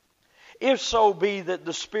 If so be that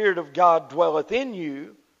the Spirit of God dwelleth in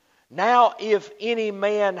you. Now if any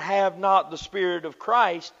man have not the Spirit of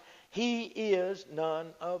Christ, he is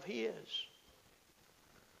none of His.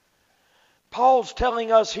 Paul's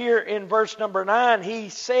telling us here in verse number 9, he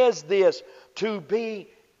says this, to be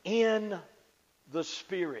in the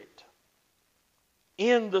Spirit.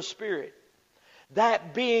 In the Spirit.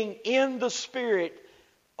 That being in the Spirit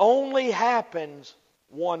only happens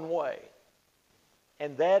one way.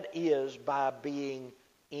 and that is by being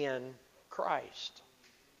in Christ.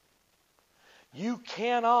 You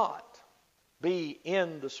cannot be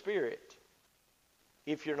in the Spirit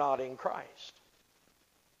if you're not in Christ.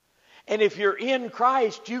 And if you're in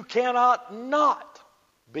Christ, you cannot not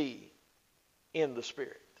be in the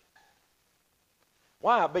Spirit.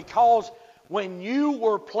 Why? Because when you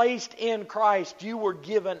were placed in Christ, you were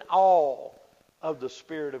given all of the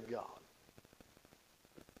Spirit of God.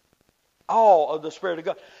 All of the Spirit of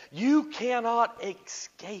God. You cannot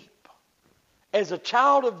escape. As a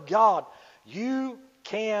child of God, you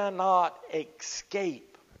cannot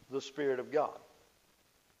escape the Spirit of God.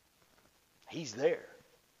 He's there.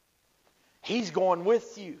 He's going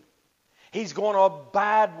with you. He's going to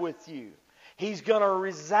abide with you. He's going to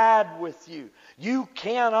reside with you. You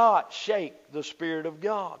cannot shake the Spirit of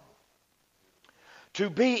God. To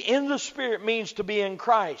be in the Spirit means to be in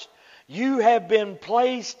Christ. You have been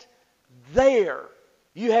placed there.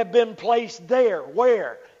 You have been placed there.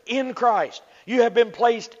 Where? In Christ. You have been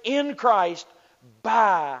placed in Christ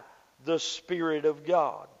by the Spirit of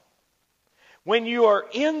God. When you are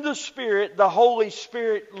in the Spirit, the Holy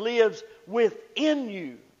Spirit lives within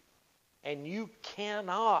you. And you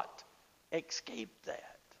cannot escape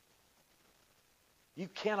that. You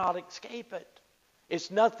cannot escape it.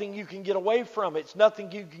 It's nothing you can get away from. It's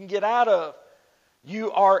nothing you can get out of.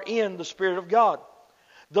 You are in the Spirit of God.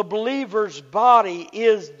 The believer's body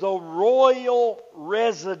is the royal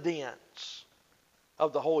residence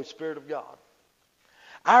of the Holy Spirit of God.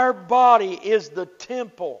 Our body is the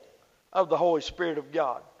temple of the Holy Spirit of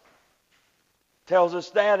God. Tells us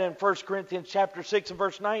that in 1 Corinthians chapter 6 and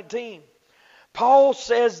verse 19. Paul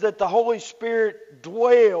says that the Holy Spirit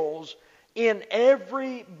dwells in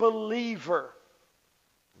every believer.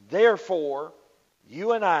 Therefore,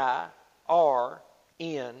 you and I are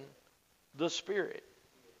in the Spirit.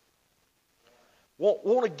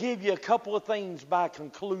 Want to give you a couple of things by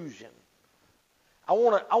conclusion. I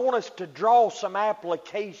want us to draw some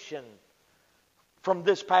application from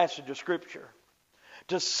this passage of Scripture.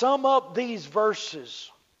 To sum up these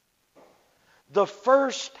verses, the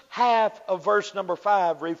first half of verse number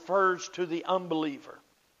 5 refers to the unbeliever.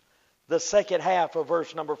 The second half of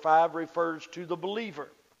verse number 5 refers to the believer.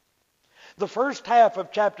 The first half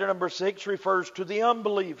of chapter number 6 refers to the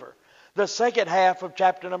unbeliever. The second half of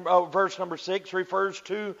verse number 6 refers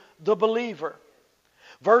to the believer.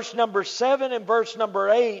 Verse number 7 and verse number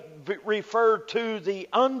 8 refer to the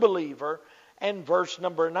unbeliever, and verse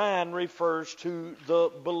number 9 refers to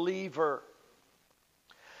the believer.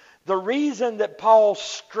 The reason that Paul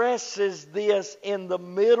stresses this in the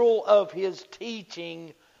middle of his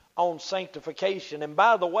teaching on sanctification, and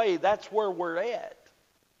by the way, that's where we're at.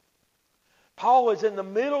 Paul is in the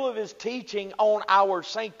middle of his teaching on our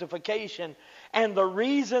sanctification, and the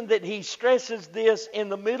reason that he stresses this in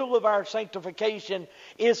the middle of our sanctification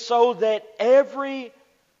is so that every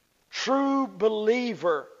true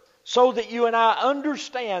believer, so that you and I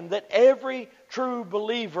understand that every true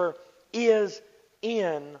believer is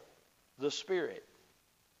in the Spirit.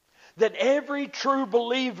 That every true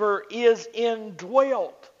believer is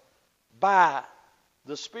indwelt by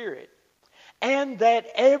the Spirit. And that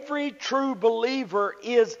every true believer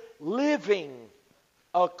is living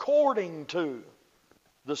according to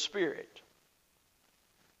the Spirit.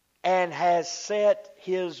 And has set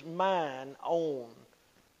his mind on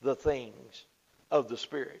the things of the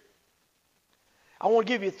Spirit. I want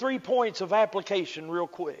to give you 3 points of application real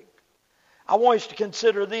quick. I want us to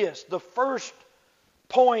consider this. The first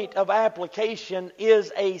point of application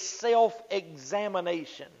is a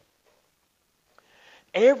self-examination.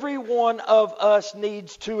 Every one of us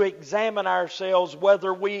needs to examine ourselves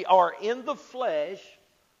whether we are in the flesh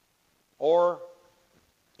or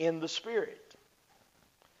in the Spirit.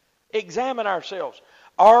 Examine ourselves.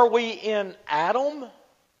 Are we in Adam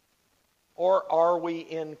or are we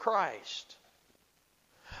in Christ?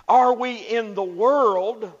 Are we in the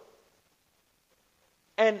world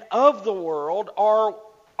and of the world, or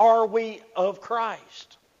are we of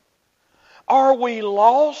Christ? Are we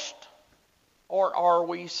lost or are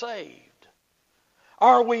we saved?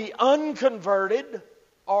 Are we unconverted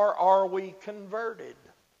or are we converted?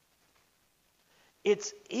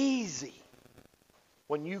 It's easy.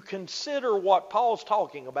 When you consider what Paul's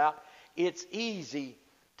talking about, it's easy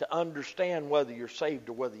to understand whether you're saved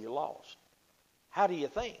or whether you're lost. How do you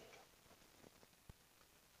think?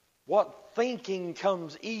 What thinking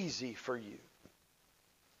comes easy for you?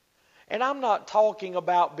 And I'm not talking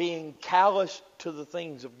about being callous to the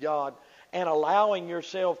things of God and allowing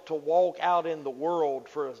yourself to walk out in the world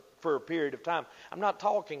for a period of time. I'm not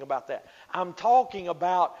talking about that. I'm talking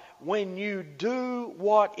about when you do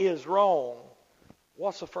what is wrong,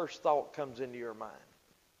 what's the first thought comes into your mind?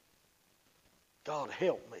 God,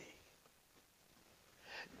 help me.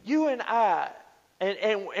 You and I,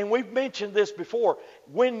 and we've mentioned this before,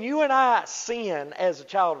 when you and I sin as a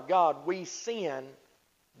child of God, we sin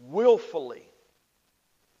willfully.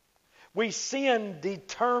 We sin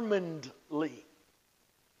determinedly.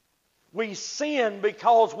 We sin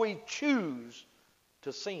because we choose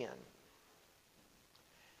to sin.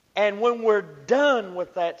 And when we're done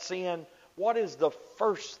with that sin, what is the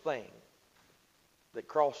first thing that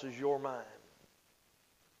crosses your mind?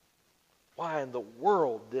 Why in the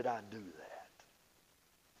world did I do that?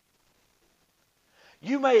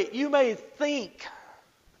 You may think,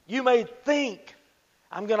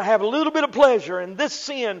 I'm going to have a little bit of pleasure in this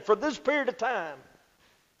sin for this period of time.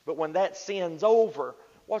 But when that sin's over,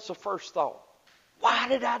 what's the first thought? Why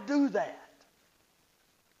did I do that?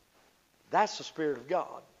 That's the Spirit of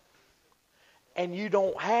God. And you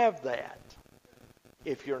don't have that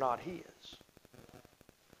if you're not His.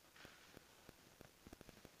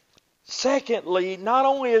 Secondly, not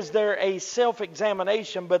only is there a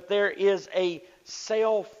self-examination, but there is a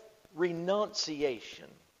self-renunciation.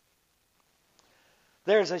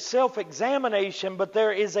 There's a self-examination, but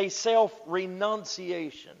there is a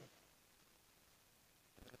self-renunciation.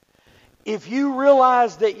 If you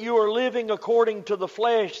realize that you are living according to the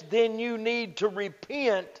flesh, then you need to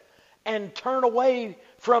repent and turn away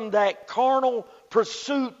from that carnal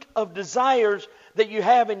pursuit of desires that you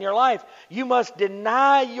have in your life. You must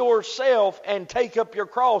deny yourself and take up your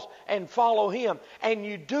cross and follow Him. And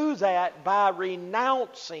you do that by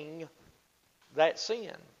renouncing that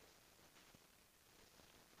sin.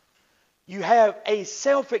 You have a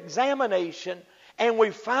self-examination, and we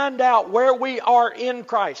find out where we are in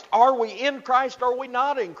Christ. Are we in Christ or are we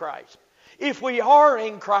not in Christ? If we are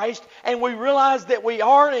in Christ and we realize that we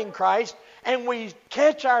are in Christ and we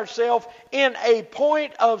catch ourselves in a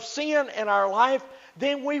point of sin in our life,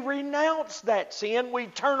 then we renounce that sin. We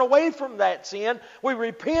turn away from that sin. We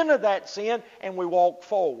repent of that sin and we walk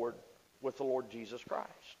forward with the Lord Jesus Christ.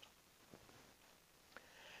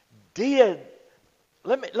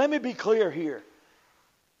 Let me be clear here.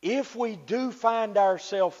 If we do find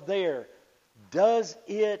ourselves there, does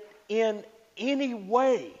it in any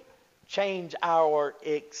way change our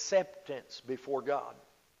acceptance before God?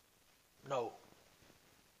 No.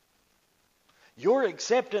 Your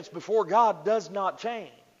acceptance before God does not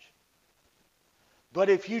change. But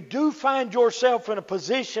if you do find yourself in a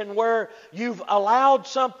position where you've allowed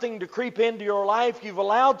something to creep into your life, you've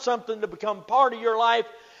allowed something to become part of your life,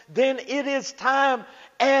 then it is time,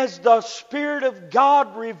 as the Spirit of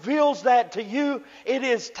God reveals that to you, it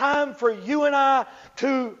is time for you and I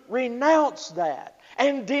to renounce that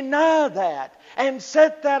and deny that and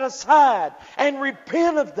set that aside and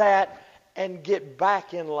repent of that and get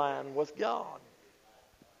back in line with God.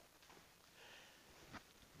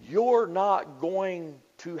 You're not going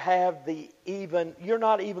to have you're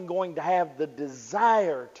not even going to have the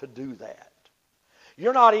desire to do that.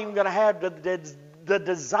 You're not even going to have the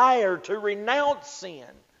desire to renounce sin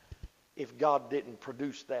if God didn't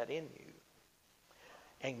produce that in you.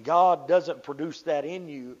 And God doesn't produce that in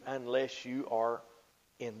you unless you are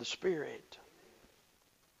in the Spirit.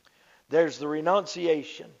 There's the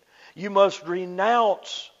renunciation. You must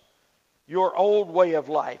renounce your old way of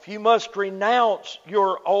life. You must renounce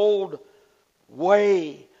your old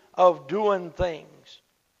way of doing things.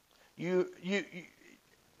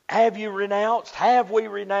 Have we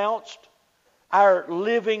renounced our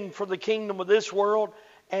living for the kingdom of this world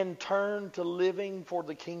and turned to living for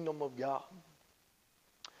the kingdom of God?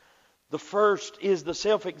 The first is the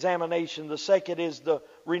self-examination. The second is the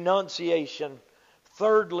renunciation.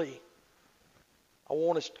 Thirdly, I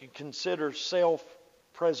want us to consider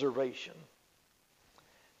self-preservation.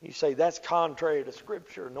 You say, that's contrary to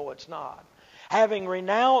Scripture. No, it's not. Having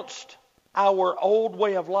renounced our old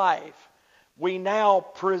way of life, we now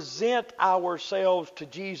present ourselves to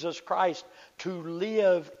Jesus Christ to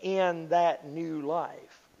live in that new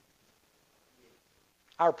life.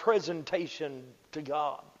 Our presentation to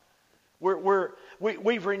God.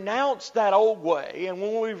 We've renounced that old way, and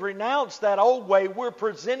when we've renounced that old way, we're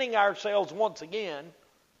presenting ourselves once again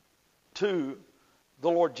to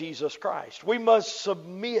the Lord Jesus Christ. We must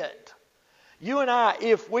submit. You and I,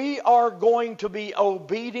 if we are going to be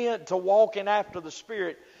obedient to walking after the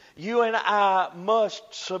Spirit, you and I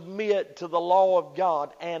must submit to the law of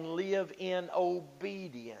God and live in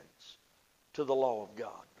obedience to the law of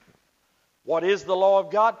God. What is the law of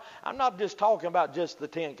God? I'm not just talking about just the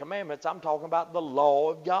Ten Commandments. I'm talking about the law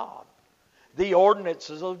of God. The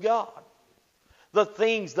ordinances of God. The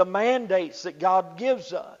things, the mandates that God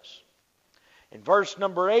gives us. In verse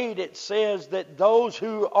number 8 it says that those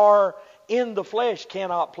who are in the flesh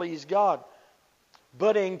cannot please God.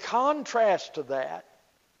 But in contrast to that,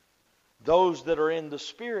 those that are in the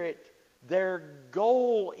Spirit, their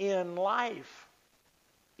goal in life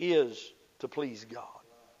is to please God.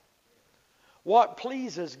 What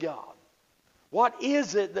pleases God? What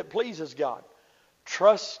is it that pleases God?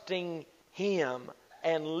 Trusting Him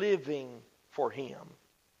and living for Him.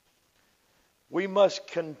 We must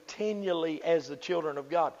continually, as the children of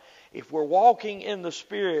God, if we're walking in the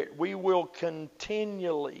Spirit, we will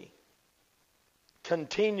continually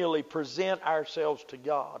present ourselves to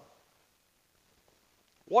God.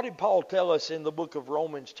 What did Paul tell us in the book of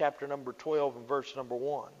Romans chapter number 12 and verse number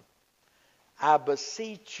 1? I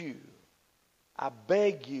beseech you, I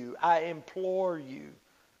beg you, I implore you,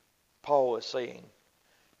 Paul is saying.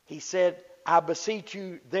 He said, I beseech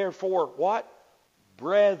you, therefore, what?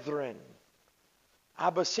 Brethren. I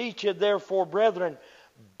beseech you, therefore, brethren,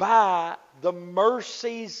 by the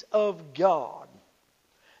mercies of God,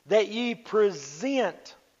 that ye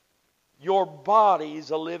present your bodies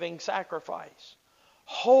a living sacrifice,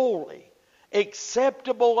 holy,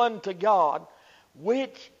 acceptable unto God,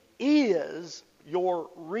 which is your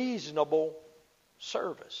reasonable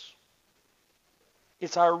service.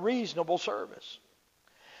 It's our reasonable service.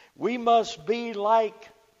 We must be like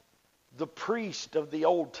the priest of the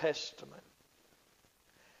Old Testament.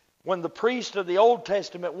 When the priest of the Old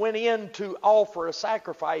Testament went in to offer a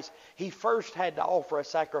sacrifice, he first had to offer a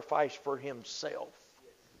sacrifice for himself.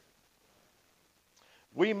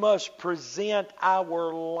 We must present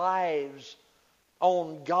our lives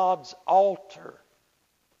on God's altar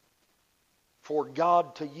for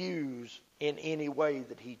God to use in any way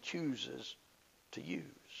that He chooses to use.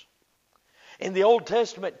 In the Old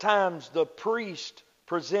Testament times, the priest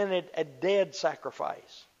presented a dead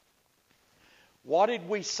sacrifice. What did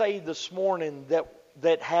we say this morning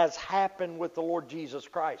that has happened with the Lord Jesus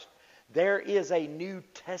Christ? There is a New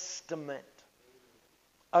Testament,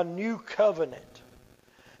 a new covenant.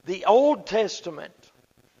 The Old Testament,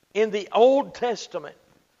 in the Old Testament,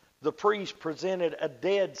 the priest presented a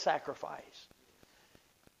dead sacrifice.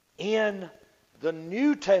 In the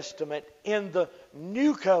New Testament, in the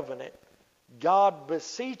New Covenant, God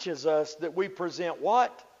beseeches us that we present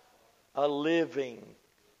what? A living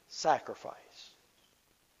sacrifice.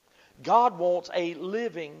 God wants a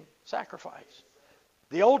living sacrifice.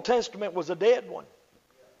 The Old Testament was a dead one.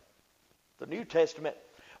 The New Testament,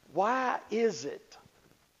 why is it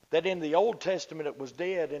that in the Old Testament it was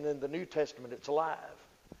dead and in the New Testament it's alive?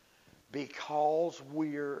 Because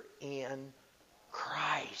we're in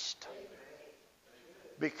Christ.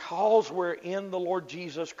 Because we're in the Lord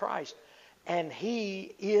Jesus Christ. And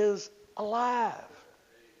He is alive.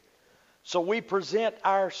 So we present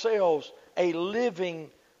ourselves a living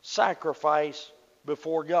sacrifice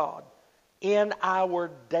before God in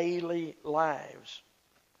our daily lives.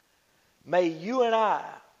 May you and I,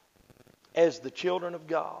 as the children of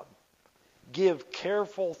God, give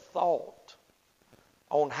careful thought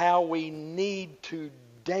on how we need to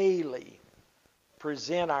daily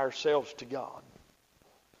present ourselves to God.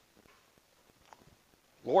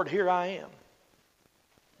 Lord, here I am.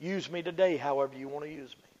 Use me today however you want to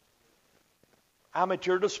use me. I'm at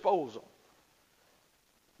your disposal.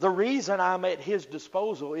 The reason I'm at His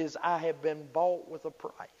disposal is I have been bought with a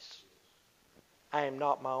price. I am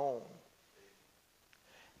not my own.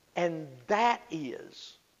 And that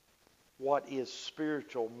is what is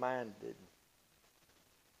spiritual minded.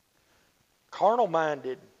 Carnal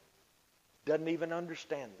minded doesn't even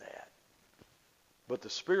understand that. But the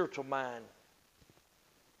spiritual mind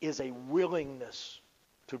is a willingness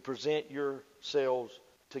to present yourselves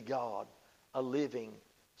to God, a living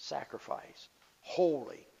sacrifice,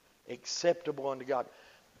 holy, acceptable unto God.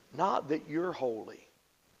 Not that you're holy.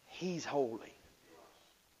 He's holy.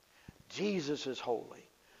 Jesus is holy.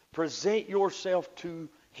 Present yourself to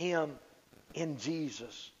Him in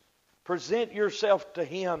Jesus. Present yourself to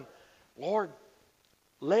Him. Lord,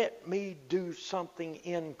 let me do something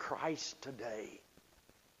in Christ today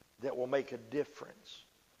that will make a difference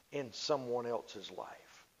in someone else's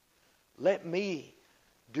life. Let me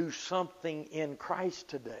do something in Christ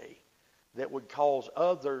today that would cause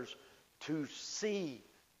others to see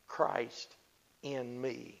Christ in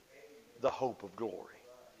me, the hope of glory.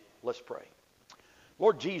 Let's pray.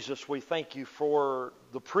 Lord Jesus, we thank you for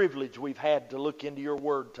the privilege we've had to look into your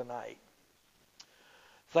word tonight.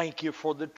 Thank you for the